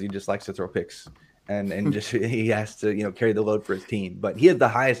doesn't because he just likes to throw picks and just he has to, you know, carry the load for his team. But he has the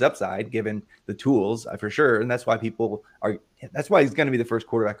highest upside given the tools for sure. And that's why that's why he's going to be the first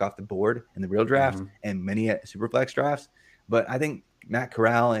quarterback off the board in the real draft and many Superflex drafts. But I think Matt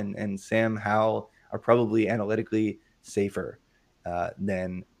Corral and Sam Howell are probably analytically safer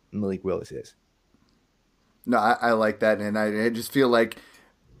than Malik Willis is. No, I like that. And I just feel like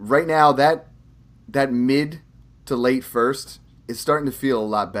right now that mid to late first is starting to feel a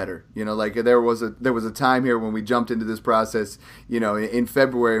lot better. You know, like there was a time here when we jumped into this process, you know, in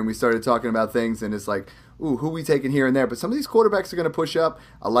February, and we started talking about things, and it's like, ooh, who we taking here and there? But some of these quarterbacks are going to push up.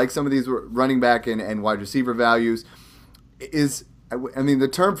 I like some of these running back and wide receiver values. I mean, the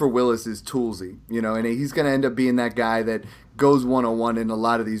term for Willis is toolsy, you know, and he's going to end up being that guy that goes 101 in a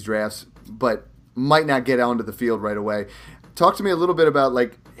lot of these drafts, but might not get onto the field right away. Talk to me a little bit about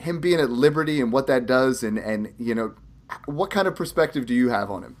like him being at Liberty and what that does, and you know, what kind of perspective do you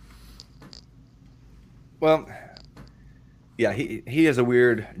have on him? Well, yeah, he has a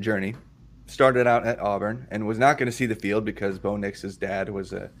weird journey. Started out at Auburn and was not going to see the field because Bo Nix's dad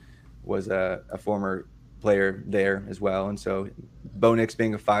was a former player there as well, and so Bo Nix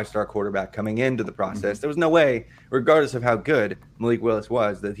being a 5-star quarterback coming into the process, there was no way, regardless of how good Malik Willis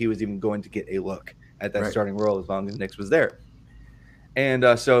was, that he was even going to get a look at that starting role as long as Nix was there.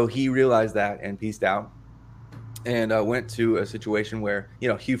 And so he realized that and peaced out and went to a situation where, you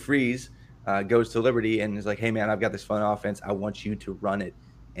know, Hugh Freeze goes to Liberty and is like, hey, man, I've got this fun offense. I want you to run it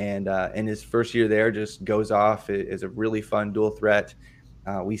and in his first year there, just goes off. It is a really fun dual threat.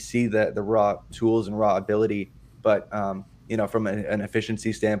 We see the raw tools and raw ability, but from an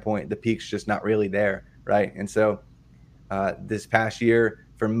efficiency standpoint, the peak's just not really there, right? And so this past year,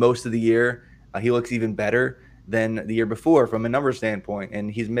 for most of the year, he looks even better than the year before from a number standpoint,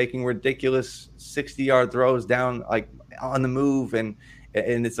 and he's making ridiculous 60-yard throws down like on the move, and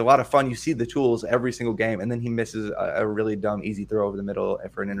it's a lot of fun. You see the tools every single game, and then he misses a really dumb easy throw over the middle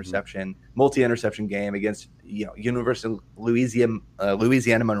for an interception, multi-interception game against University of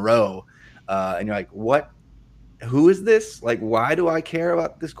Louisiana Monroe, and you're like, what? Who is this? Like, why do I care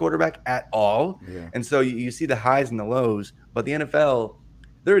about this quarterback at all? Yeah. And so you see the highs and the lows, but the NFL,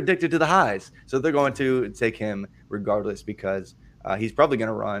 they're addicted to the highs. So they're going to take him regardless, because he's probably going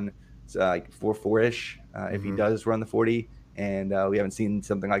to run like 4.4-ish if he does run the 40. And we haven't seen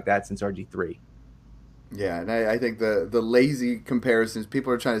something like that since RG3. Yeah, and I think the lazy comparisons,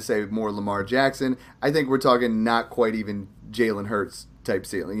 people are trying to say more Lamar Jackson. I think we're talking not quite even Jalen Hurts type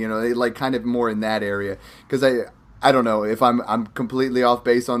ceiling. Like kind of more in that area. Because I don't know if I'm completely off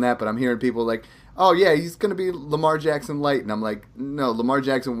base on that, but I'm hearing people like, oh yeah, he's going to be Lamar Jackson light. And I'm like, no, Lamar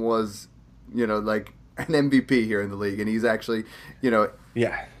Jackson was, like an MVP here in the league. And he's actually,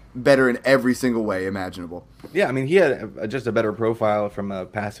 better in every single way imaginable. Yeah, I mean, he had just a better profile from a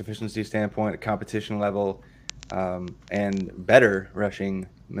pass efficiency standpoint, a competition level, and better rushing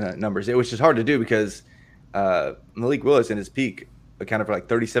numbers. It was just hard to do because Malik Willis in his peak accounted for like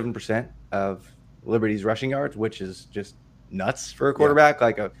 37% of Liberty's rushing yards, which is just nuts for a quarterback.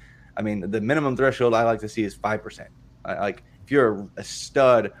 Yeah. The minimum threshold I like to see is 5%. Like if you're a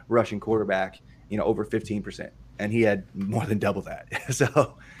stud rushing quarterback, over 15%, and he had more than double that.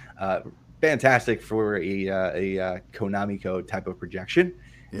 So. Fantastic for a Konami code type of projection.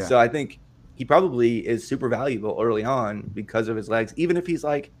 Yeah. So I think he probably is super valuable early on because of his legs, even if he's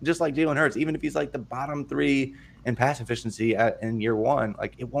just like Jalen Hurts, even if he's like the bottom 3 in pass efficiency in year 1,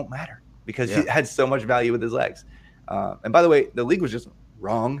 like it won't matter because he had so much value with his legs. And by the way, the league was just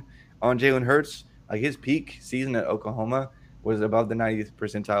wrong on Jalen Hurts. Like his peak season at Oklahoma was above the 90th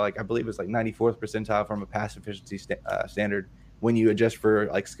percentile. Like I believe it was like 94th percentile from a pass efficiency standard. When you adjust for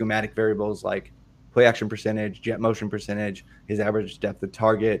like schematic variables like play action percentage, jet motion percentage, his average depth of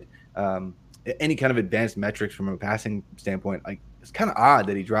target, any kind of advanced metrics from a passing standpoint, like it's kind of odd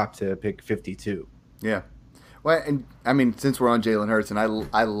that he dropped to pick 52. Yeah. Well, and I mean, since we're on Jalen Hurts, and I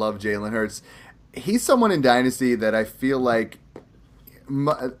love Jalen Hurts, he's someone in Dynasty that I feel like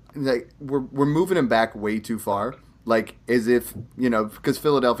we're moving him back way too far. Like as if, because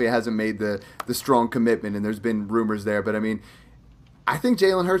Philadelphia hasn't made the strong commitment and there's been rumors there. But I mean, I think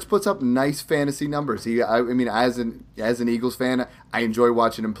Jalen Hurts puts up nice fantasy numbers. As an Eagles fan, I enjoy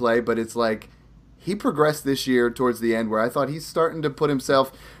watching him play, but it's like he progressed this year towards the end where I thought he's starting to put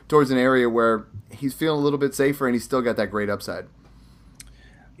himself towards an area where he's feeling a little bit safer and he's still got that great upside.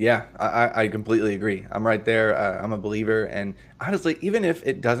 Yeah, I completely agree. I'm right there. I'm a believer. And honestly, even if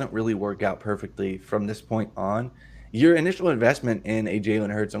it doesn't really work out perfectly from this point on, your initial investment in a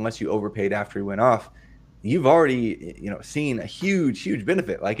Jalen Hurts, unless you overpaid after he went off, you've already, seen a huge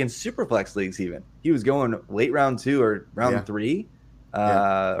benefit. Like in Superflex leagues, even he was going late round 2 or round 3,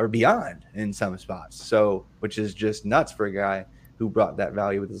 or beyond in some spots. So, which is just nuts for a guy who brought that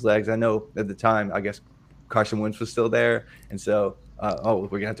value with his legs. I know at the time, I guess Carson Wentz was still there, and so we're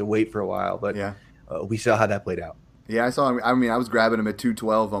gonna have to wait for a while. But we saw how that played out. Yeah, I saw him. I mean, I was grabbing him at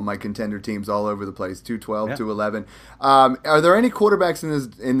 212 on my contender teams all over the place. 212, 211. Are there any quarterbacks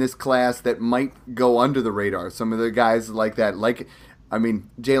in this class that might go under the radar? Some of the guys like that,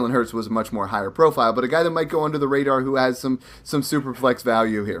 Jalen Hurts was a much more higher profile, but a guy that might go under the radar who has some super flex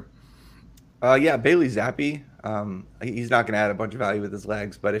value here. Bailey Zappi. He's not going to add a bunch of value with his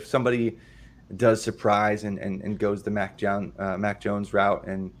legs, but if somebody does surprise and goes the Mac Jones route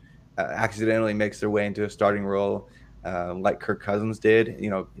and accidentally makes their way into a starting role, like Kirk Cousins did,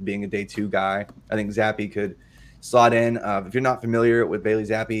 being a day 2 guy, I think Zappi could slot in. If you're not familiar with Bailey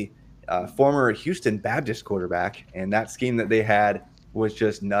Zappi, former Houston Baptist quarterback, and that scheme that they had was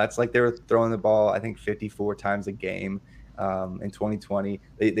just nuts. Like they were throwing the ball, I think 54 times a game in 2020.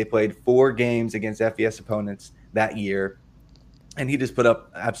 They played 4 games against FBS opponents that year, and he just put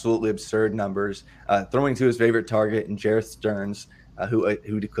up absolutely absurd numbers, throwing to his favorite target in Jarrett Stearns,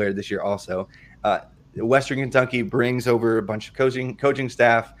 who declared this year also. Western Kentucky brings over a bunch of coaching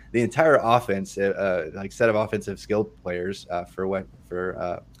staff, the entire offense, set of offensive skill players for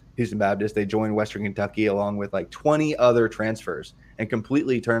Houston Baptist. They joined Western Kentucky along with 20 other transfers and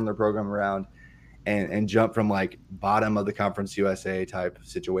completely turned their program around. and jump from like bottom of the Conference USA type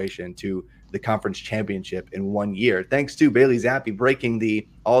situation to the conference championship in 1 year, thanks to Bailey Zappi breaking the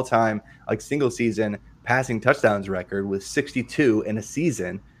all-time like single season passing touchdowns record with 62 in a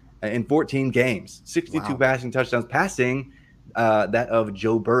season in 14 games, 62 passing touchdowns, passing that of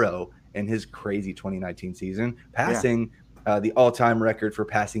Joe Burrow in his crazy 2019 season, passing the all-time record for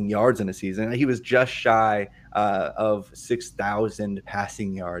passing yards in a season. He was just shy of 6,000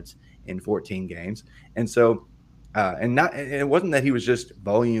 passing yards in 14 games. And so, and it wasn't that he was just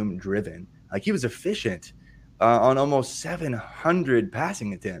volume driven. Like he was efficient on almost 700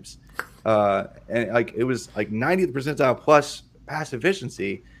 passing attempts. And like it was like 90th percentile plus pass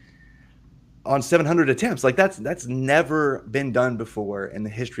efficiency on 700 attempts. Like that's never been done before in the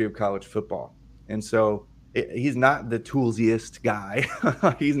history of college football. And so he's not the toolsiest guy.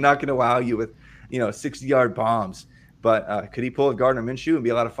 He's not going to wow you with, 60-yard bombs. But could he pull a Gardner Minshew and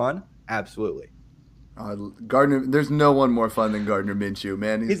be a lot of fun? Absolutely. Gardner, there's no one more fun than Gardner Minshew,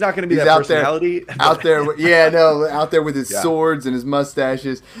 man. He's not going to be that personality. Out there with his swords and his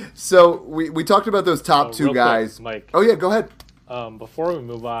mustaches. So we talked about those top two guys. Quick, Mike. Oh, yeah, go ahead. Before we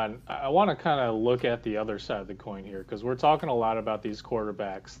move on, I want to kind of look at the other side of the coin here, because we're talking a lot about these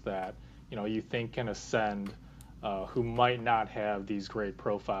quarterbacks that, you think can ascend, who might not have these great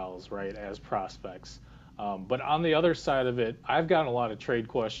profiles, right, as prospects. But on the other side of it, I've gotten a lot of trade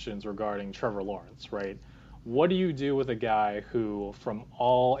questions regarding Trevor Lawrence, right? What do you do with a guy who, from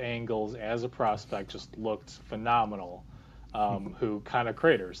all angles as a prospect, just looked phenomenal, who kind of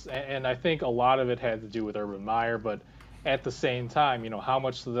craters? And I think a lot of it had to do with Urban Meyer, but at the same time, how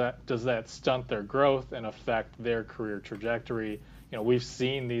much does that stunt their growth and affect their career trajectory? We've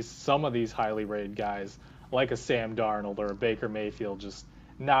seen some of these highly rated guys, like a Sam Darnold or a Baker Mayfield, just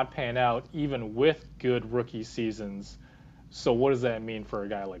not pan out even with good rookie seasons. So what does that mean for a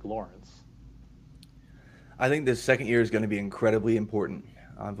guy like Lawrence? I think this second year is going to be incredibly important.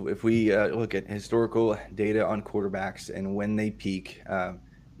 If we look at historical data on quarterbacks and when they peak,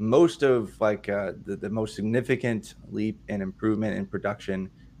 most of the most significant leap and improvement in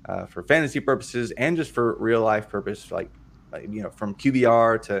production for fantasy purposes and just for real life purpose, from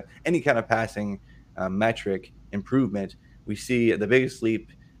QBR to any kind of passing metric improvement, we see the biggest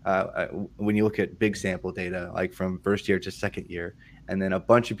leap when you look at big sample data, like from first year to second year. And then a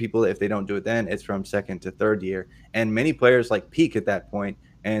bunch of people, if they don't do it then, it's from second to third year. And many players peak at that point,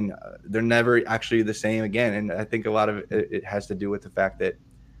 and they're never actually the same again. And I think a lot of it has to do with the fact that,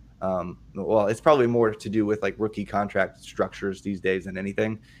 it's probably more to do with rookie contract structures these days than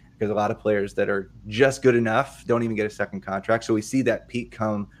anything, because a lot of players that are just good enough don't even get a second contract. So we see that peak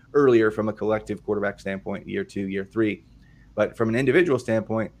come earlier from a collective quarterback standpoint, year 2, year 3. But from an individual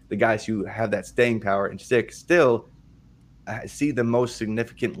standpoint, the guys who have that staying power and stick still see the most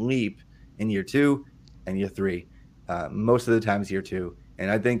significant leap in year 2 and year 3. Most of the times year 2.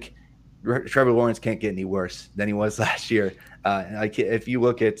 And I think Trevor Lawrence can't get any worse than he was last year. If you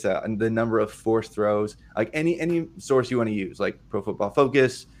look at the number of forced throws, any source you want to use, like Pro Football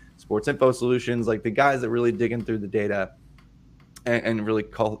Focus, Sports Info Solutions, the guys that really dig in through the data and really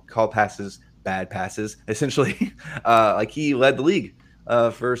call passes bad passes, essentially. He led the league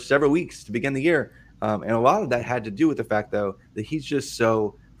for several weeks to begin the year. And a lot of that had to do with the fact, though, that he's just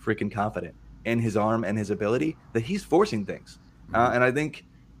so freaking confident in his arm and his ability that he's forcing things. And I think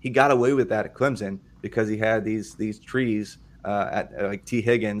he got away with that at Clemson because he had these trees at T.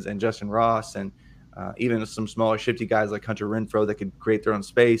 Higgins and Justin Ross and even some smaller shifty guys like Hunter Renfrow that could create their own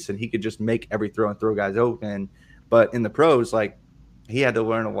space, and he could just make every throw and throw guys open. But in the pros, he had to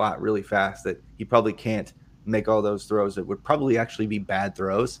learn a lot really fast that he probably can't make all those throws that would probably actually be bad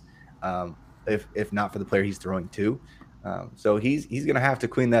throws if not for the player he's throwing to. So he's going to have to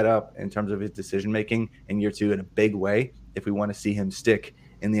clean that up in terms of his decision-making in year 2 in a big way if we want to see him stick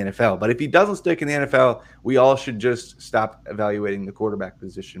in the NFL. But if he doesn't stick in the NFL, we all should just stop evaluating the quarterback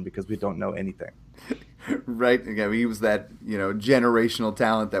position because we don't know anything. Right. Again, he was that, generational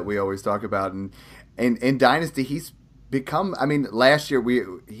talent that we always talk about. And in Dynasty, he's become, last year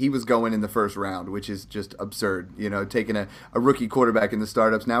he was going in the first round, which is just absurd, taking a rookie quarterback in the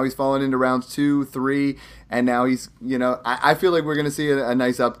startups. Now he's fallen into rounds 2, 3, and now he's, I feel like we're going to see a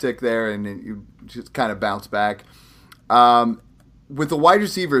nice uptick there and you just kind of bounce back. With the wide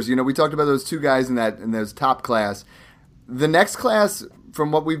receivers, we talked about those two guys in those top class. The next class,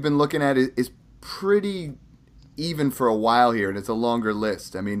 from what we've been looking at, is pretty even for a while here, and it's a longer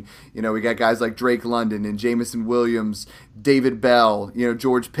list. We got guys like Drake London and Jamison Williams, David Bell,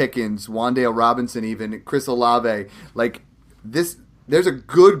 George Pickens, Wan'Dale Robinson, even Chris Olave. There's a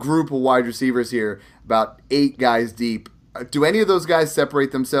good group of wide receivers here, about 8 guys deep. do any of those guys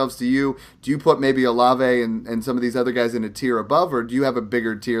separate themselves to you? Do you put maybe Olave and some of these other guys in a tier above, or do you have a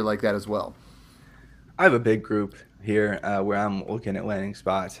bigger tier like that as well? I have a big group here where I'm looking at landing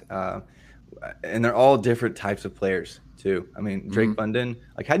spots, and they're all different types of players too. I mean, Drake London.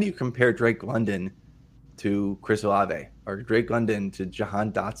 Like, how do you compare Drake London to Chris Olave, or Drake London to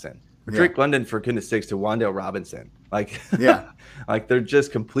Jahan Dotson, or Drake London, for goodness sakes, to Wan'Dale Robinson? Like, like they're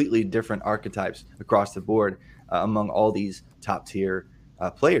just completely different archetypes across the board among all these top tier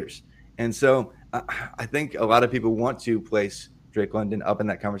players. And so I think a lot of people want to place Drake London up in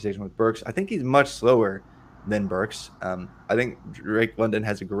that conversation with Burks. I think he's much slower than Burks. I think Drake London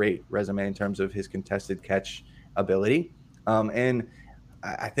has a great resume in terms of his contested catch ability. And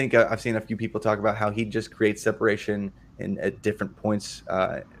I think I've seen a few people talk about how he just creates separation at different points,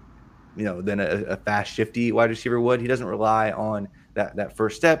 than a fast, shifty wide receiver would. He doesn't rely on that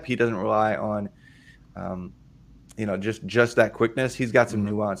first step. He doesn't rely on, just that quickness. He's got some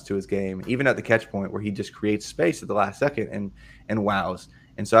nuance to his game, even at the catch point where he just creates space at the last second and wows.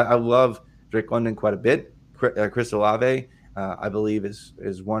 And so I love Drake London quite a bit. Chris Olave, I believe,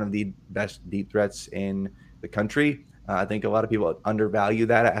 is one of the best deep threats in the country. I think a lot of people undervalue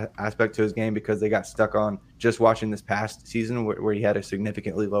that aspect to his game because they got stuck on just watching this past season where he had a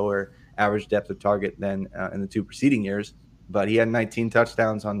significantly lower average depth of target than in the 2 preceding years. But he had 19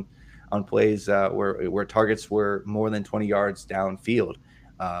 touchdowns on plays where targets were more than 20 yards downfield.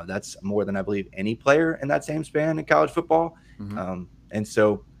 That's more than, I believe, any player in that same span in college football. And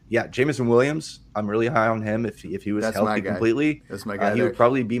so, Jameson Williams, I'm really high on him. If he was healthy completely, that's my guy. He would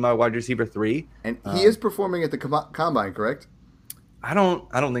probably be my wide receiver 3. And he is performing at the combine, correct? I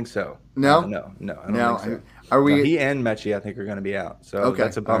don't think so. No, I don't think so. Are we? He and Mechie, I think, are going to be out. So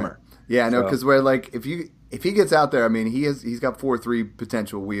that's a bummer. Right. Yeah, I know, because we're like, if he gets out there, I mean, he's got 4.3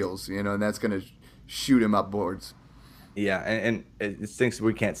 potential wheels, and that's going to shoot him up boards. Yeah, and it stinks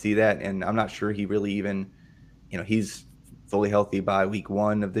we can't see that, and I'm not sure he really even, he's fully healthy by week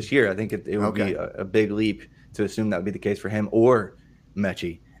 1 of this year. I think it would be a big leap to assume that would be the case for him or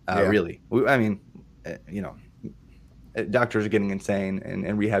Mechie. Really, I mean, doctors are getting insane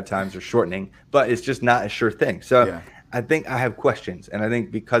and rehab times are shortening, but it's just not a sure thing. So I think I have questions, and I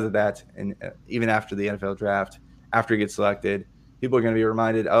think because of that, and even after the NFL draft, after he gets selected, people are going to be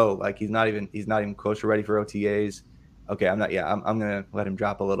reminded, he's not even close to ready for OTAs. Okay, I'm going to let him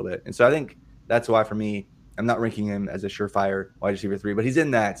drop a little bit. And so I think that's why, for me, I'm not ranking him as a surefire wide receiver 3, but he's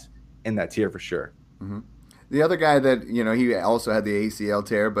in that tier for sure. The other guy that, he also had the ACL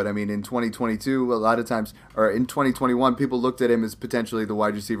tear, but I mean, in 2022, a lot of times, or in 2021, people looked at him as potentially the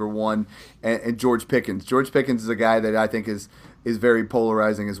wide receiver 1, and George Pickens. George Pickens is a guy that I think is very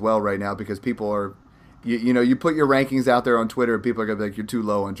polarizing as well right now, because people are, you put your rankings out there on Twitter and people are going to be like, you're too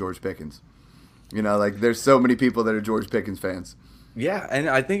low on George Pickens. There's so many people that are George Pickens fans. Yeah, and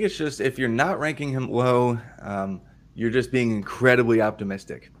I think it's just, if you're not ranking him low, you're just being incredibly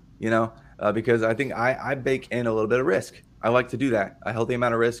optimistic, because I think I bake in a little bit of risk. I like to do that, a healthy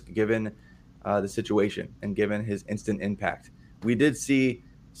amount of risk given the situation and given his instant impact. We did see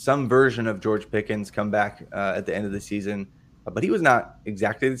some version of George Pickens come back at the end of the season, but he was not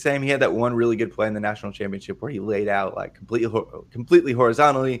exactly the same. He had that one really good play in the national championship where he laid out like completely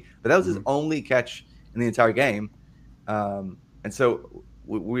horizontally, but that was his only catch in the entire game. And so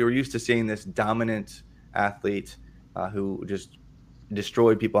we were used to seeing this dominant athlete who just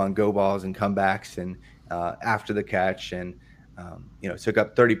destroyed people on go balls and comebacks and after the catch, and took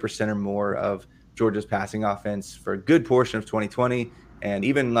up 30% or more of Georgia's passing offense for a good portion of 2020. And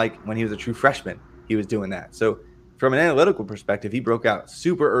even like when he was a true freshman, he was doing that. So from an analytical perspective, he broke out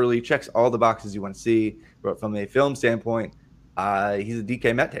super early, checks all the boxes you want to see. But from a film standpoint, he's a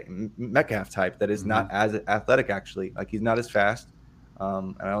DK Metcalf type that is not as athletic, actually. Like, he's not as fast.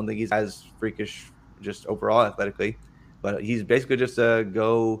 And I don't think he's as freakish just overall athletically. But he's basically just a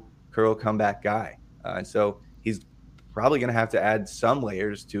go, curl, comeback guy. And so he's probably going to have to add some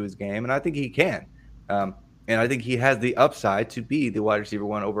layers to his game. And I think he can. And I think he has the upside to be the wide receiver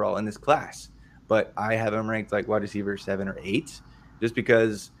 1 overall in this class. But I have him ranked like wide receiver 7 or 8 just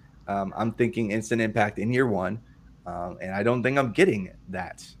because I'm thinking instant impact in year 1. And I don't think I'm getting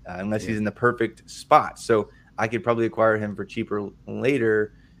that unless he's in the perfect spot. So I could probably acquire him for cheaper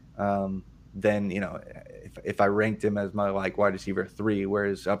later than, if I ranked him as my wide receiver 3, where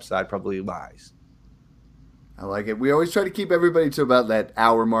his upside probably lies. I like it. We always try to keep everybody to about that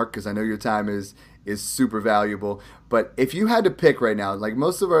hour mark because I know your time is super valuable. But if you had to pick right now, like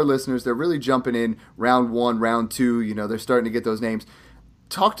most of our listeners, they're really jumping in round 1, round 2, they're starting to get those names.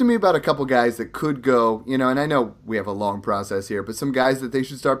 Talk to me about a couple guys that could go, and I know we have a long process here, but some guys that they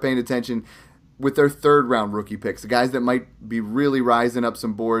should start paying attention with their third round rookie picks, the guys that might be really rising up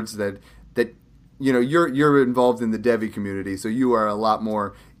some boards that you're involved in the Devy community, so you are a lot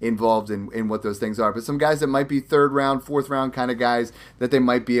more involved in what those things are. But some guys that might be third round, fourth round kind of guys that they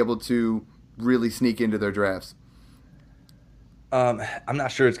might be able to really sneak into their drafts. I'm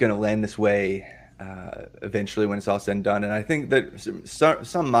not sure it's going to land this way eventually when it's all said and done. And I think that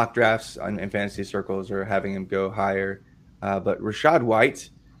some mock drafts in fantasy circles are having him go higher. But Rachaad White,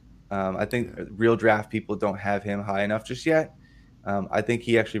 I think real draft people don't have him high enough just yet. I think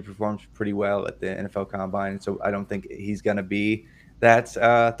he actually performed pretty well at the NFL Combine, so I don't think he's going to be that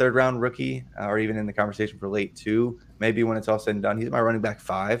third round rookie or even in the conversation for late 2. Maybe when it's all said and done, he's my running back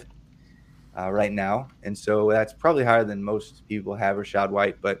 5 right now, and so that's probably higher than most people have Rachaad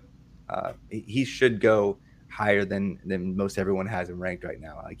White, but he should go higher than most everyone has him ranked right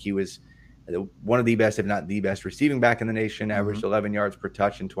now. Like, he was one of the best, if not the best, receiving back in the nation, averaged 11 yards per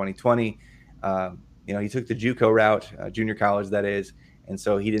touch in 2020. He took the JUCO route, junior college, that is. And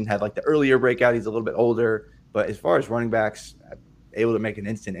so he didn't have like the earlier breakout. He's a little bit older. But as far as running backs, able to make an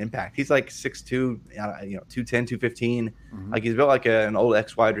instant impact. He's like 6'2", 210, 215. Mm-hmm. Like, he's built like an old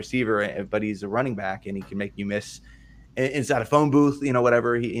X wide receiver, but he's a running back, and he can make you miss inside a phone booth,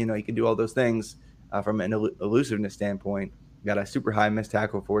 whatever. He can do all those things from an elusiveness standpoint. Got a super high missed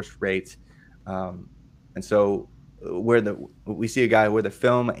tackle force rate. And so we see a guy where the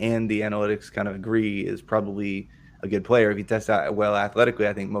film and the analytics kind of agree is probably a good player. If he tests out well athletically,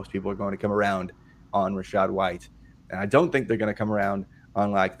 I think most people are going to come around on Rachaad White. And I don't think they're going to come around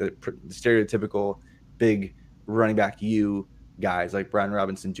on like the stereotypical big running back guys like Brian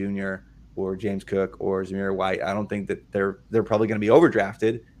Robinson Jr. or James Cook or Zamir White. I don't think that they're probably going to be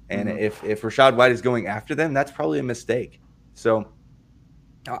overdrafted. And if Rachaad White is going after them, that's probably a mistake. So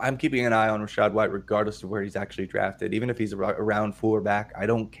I'm keeping an eye on Rachaad White regardless of where he's actually drafted. Even if he's a round 4 back, I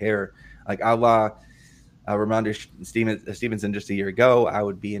don't care. Like, a la Ramondre Stevenson just a year ago, I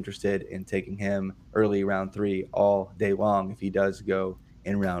would be interested in taking him early round 3 all day long if he does go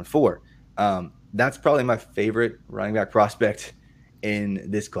in round 4. That's probably my favorite running back prospect in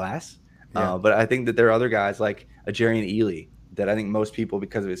this class. Yeah. But I think that there are other guys like a Jerrion Ealy that I think most people,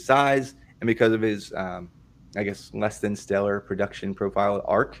 because of his size and because of his less than stellar production profile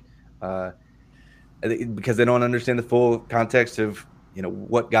arc, because they don't understand the full context of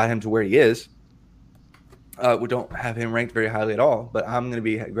what got him to where he is. We don't have him ranked very highly at all, but I'm going to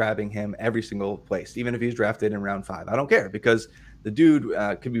be grabbing him every single place, even if he's drafted in round 5. I don't care, because the dude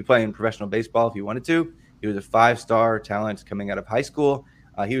could be playing professional baseball if he wanted to. He was a 5-star talent coming out of high school.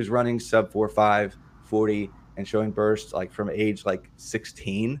 He was running sub 4.5 40 and showing bursts like from age like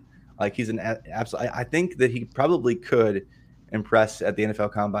 16. Like, he's an absolute. I think that he probably could impress at the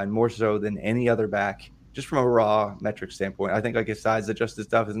NFL Combine more so than any other back, just from a raw metric standpoint. I think like his size adjusted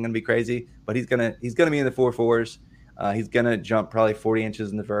stuff isn't going to be crazy, but he's gonna be in the 4.4s. He's gonna jump probably 40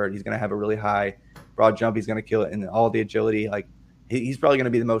 inches in the vert. He's gonna have a really high broad jump. He's gonna kill it in all the agility. Like, he's probably gonna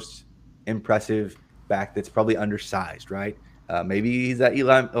be the most impressive back that's probably undersized, right? Maybe he's that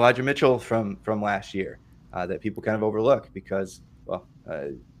Elijah Mitchell from last year that people kind of overlook because,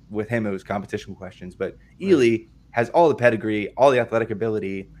 with him, it was competition questions. But Ealy has all the pedigree, all the athletic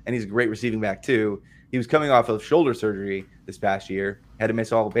ability, and he's a great receiving back too. He was coming off of shoulder surgery this past year, had to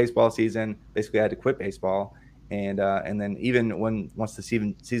miss all the baseball season, basically had to quit baseball. And then even once the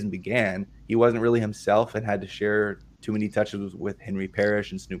season began, he wasn't really himself and had to share too many touches with Henry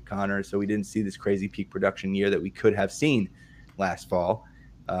Parrish and Snoop Connor. So we didn't see this crazy peak production year that we could have seen last fall.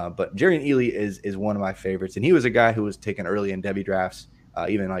 But Jerrion Ealy is one of my favorites. And he was a guy who was taken early in Devy drafts,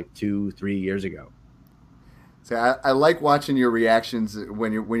 even like 2-3 years ago. So I like watching your reactions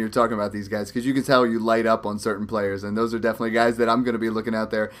when you're talking about these guys, because you can tell you light up on certain players, and those are definitely guys that I'm going to be looking out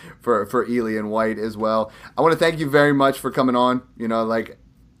there for Ealy and White as well. I want to thank you very much for coming on.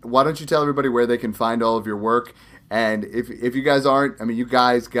 Why don't you tell everybody where they can find all of your work? And if you guys aren't, you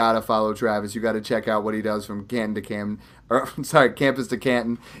guys got to follow Travis. You got to check out what he does from campus to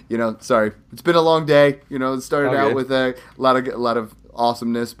Canton. It's been a long day. It started out with a lot of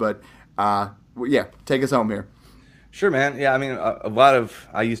awesomeness, but take us home here. Sure, man. Yeah,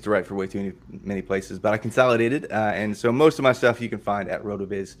 I used to write for way too many places, but I consolidated. And so most of my stuff you can find at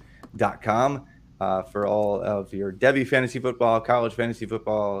rotoviz.com for all of your Devy fantasy football, college fantasy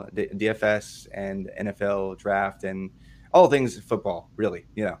football, DFS, and NFL draft, and all things football, really,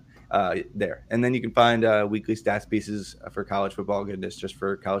 there. And then you can find weekly stats pieces for college football goodness, just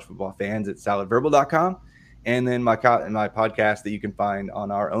for college football fans at solidverbal.com. And then my podcast that you can find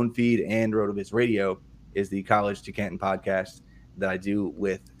on our own feed and RotoViz Radio is the College to Canton podcast that I do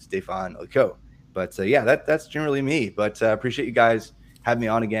with Stefan Leco. But that's generally me. But appreciate you guys having me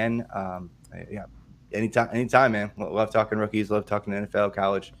on again. Yeah, anytime, man. Love talking rookies, love talking NFL,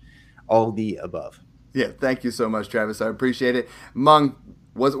 college, all the above. Yeah, thank you so much, Travis. I appreciate it. Mung,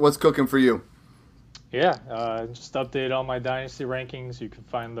 what's cooking for you? Yeah, just update all my dynasty rankings. You can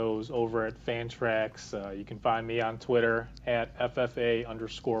find those over at Fantrax. You can find me on Twitter at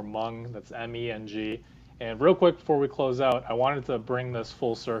FFA_Mung. That's MENG. And real quick before we close out, I wanted to bring this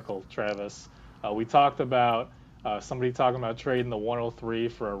full circle, Travis. We talked about somebody talking about trading the 103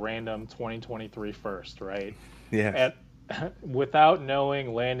 for a random 2023 first, right? Yeah. Without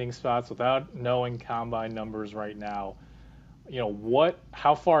knowing landing spots, without knowing combine numbers right now,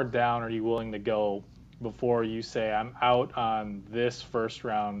 how far down are you willing to go before you say I'm out on this first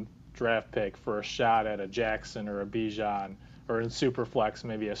round draft pick for a shot at a Jackson or a Bijan, or in Superflex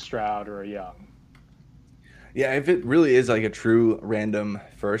maybe a Stroud or a Young? Yeah, if it really is like a true random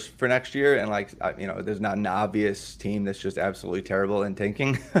first for next year, and there's not an obvious team that's just absolutely terrible in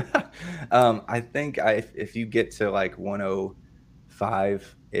tanking, I think if you get to like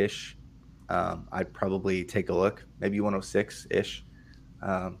 105 ish, I'd probably take a look, maybe 106 ish.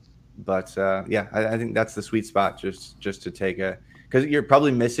 I think that's the sweet spot just to take because you're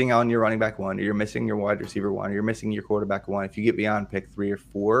probably missing on your running back one, or you're missing your wide receiver one, or you're missing your quarterback one. If you get beyond pick 3 or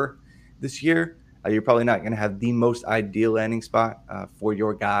 4 this year, you're probably not going to have the most ideal landing spot for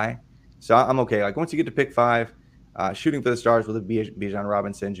your guy. So I'm okay. Like once you get to pick 5, shooting for the stars with a Bijan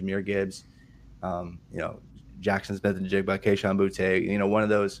Robinson, Jahmyr Gibbs, Jackson Smith-Njigba, Kayshon Boutte, one of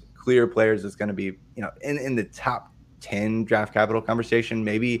those clear players that's going to be, in the top 10 draft capital conversation,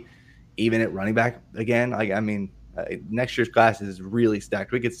 maybe even at running back again. Next year's class is really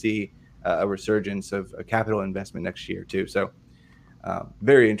stacked. We could see a resurgence of a capital investment next year too. So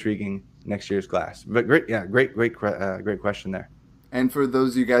very intriguing next year's class. But great question there. And for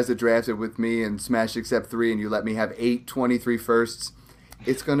those of you guys that drafted with me and smashed Accept 3 and you let me have 8 23 firsts,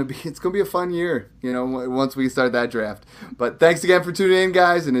 it's gonna be a fun year, once we start that draft. But thanks again for tuning in,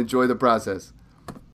 guys, and enjoy the process.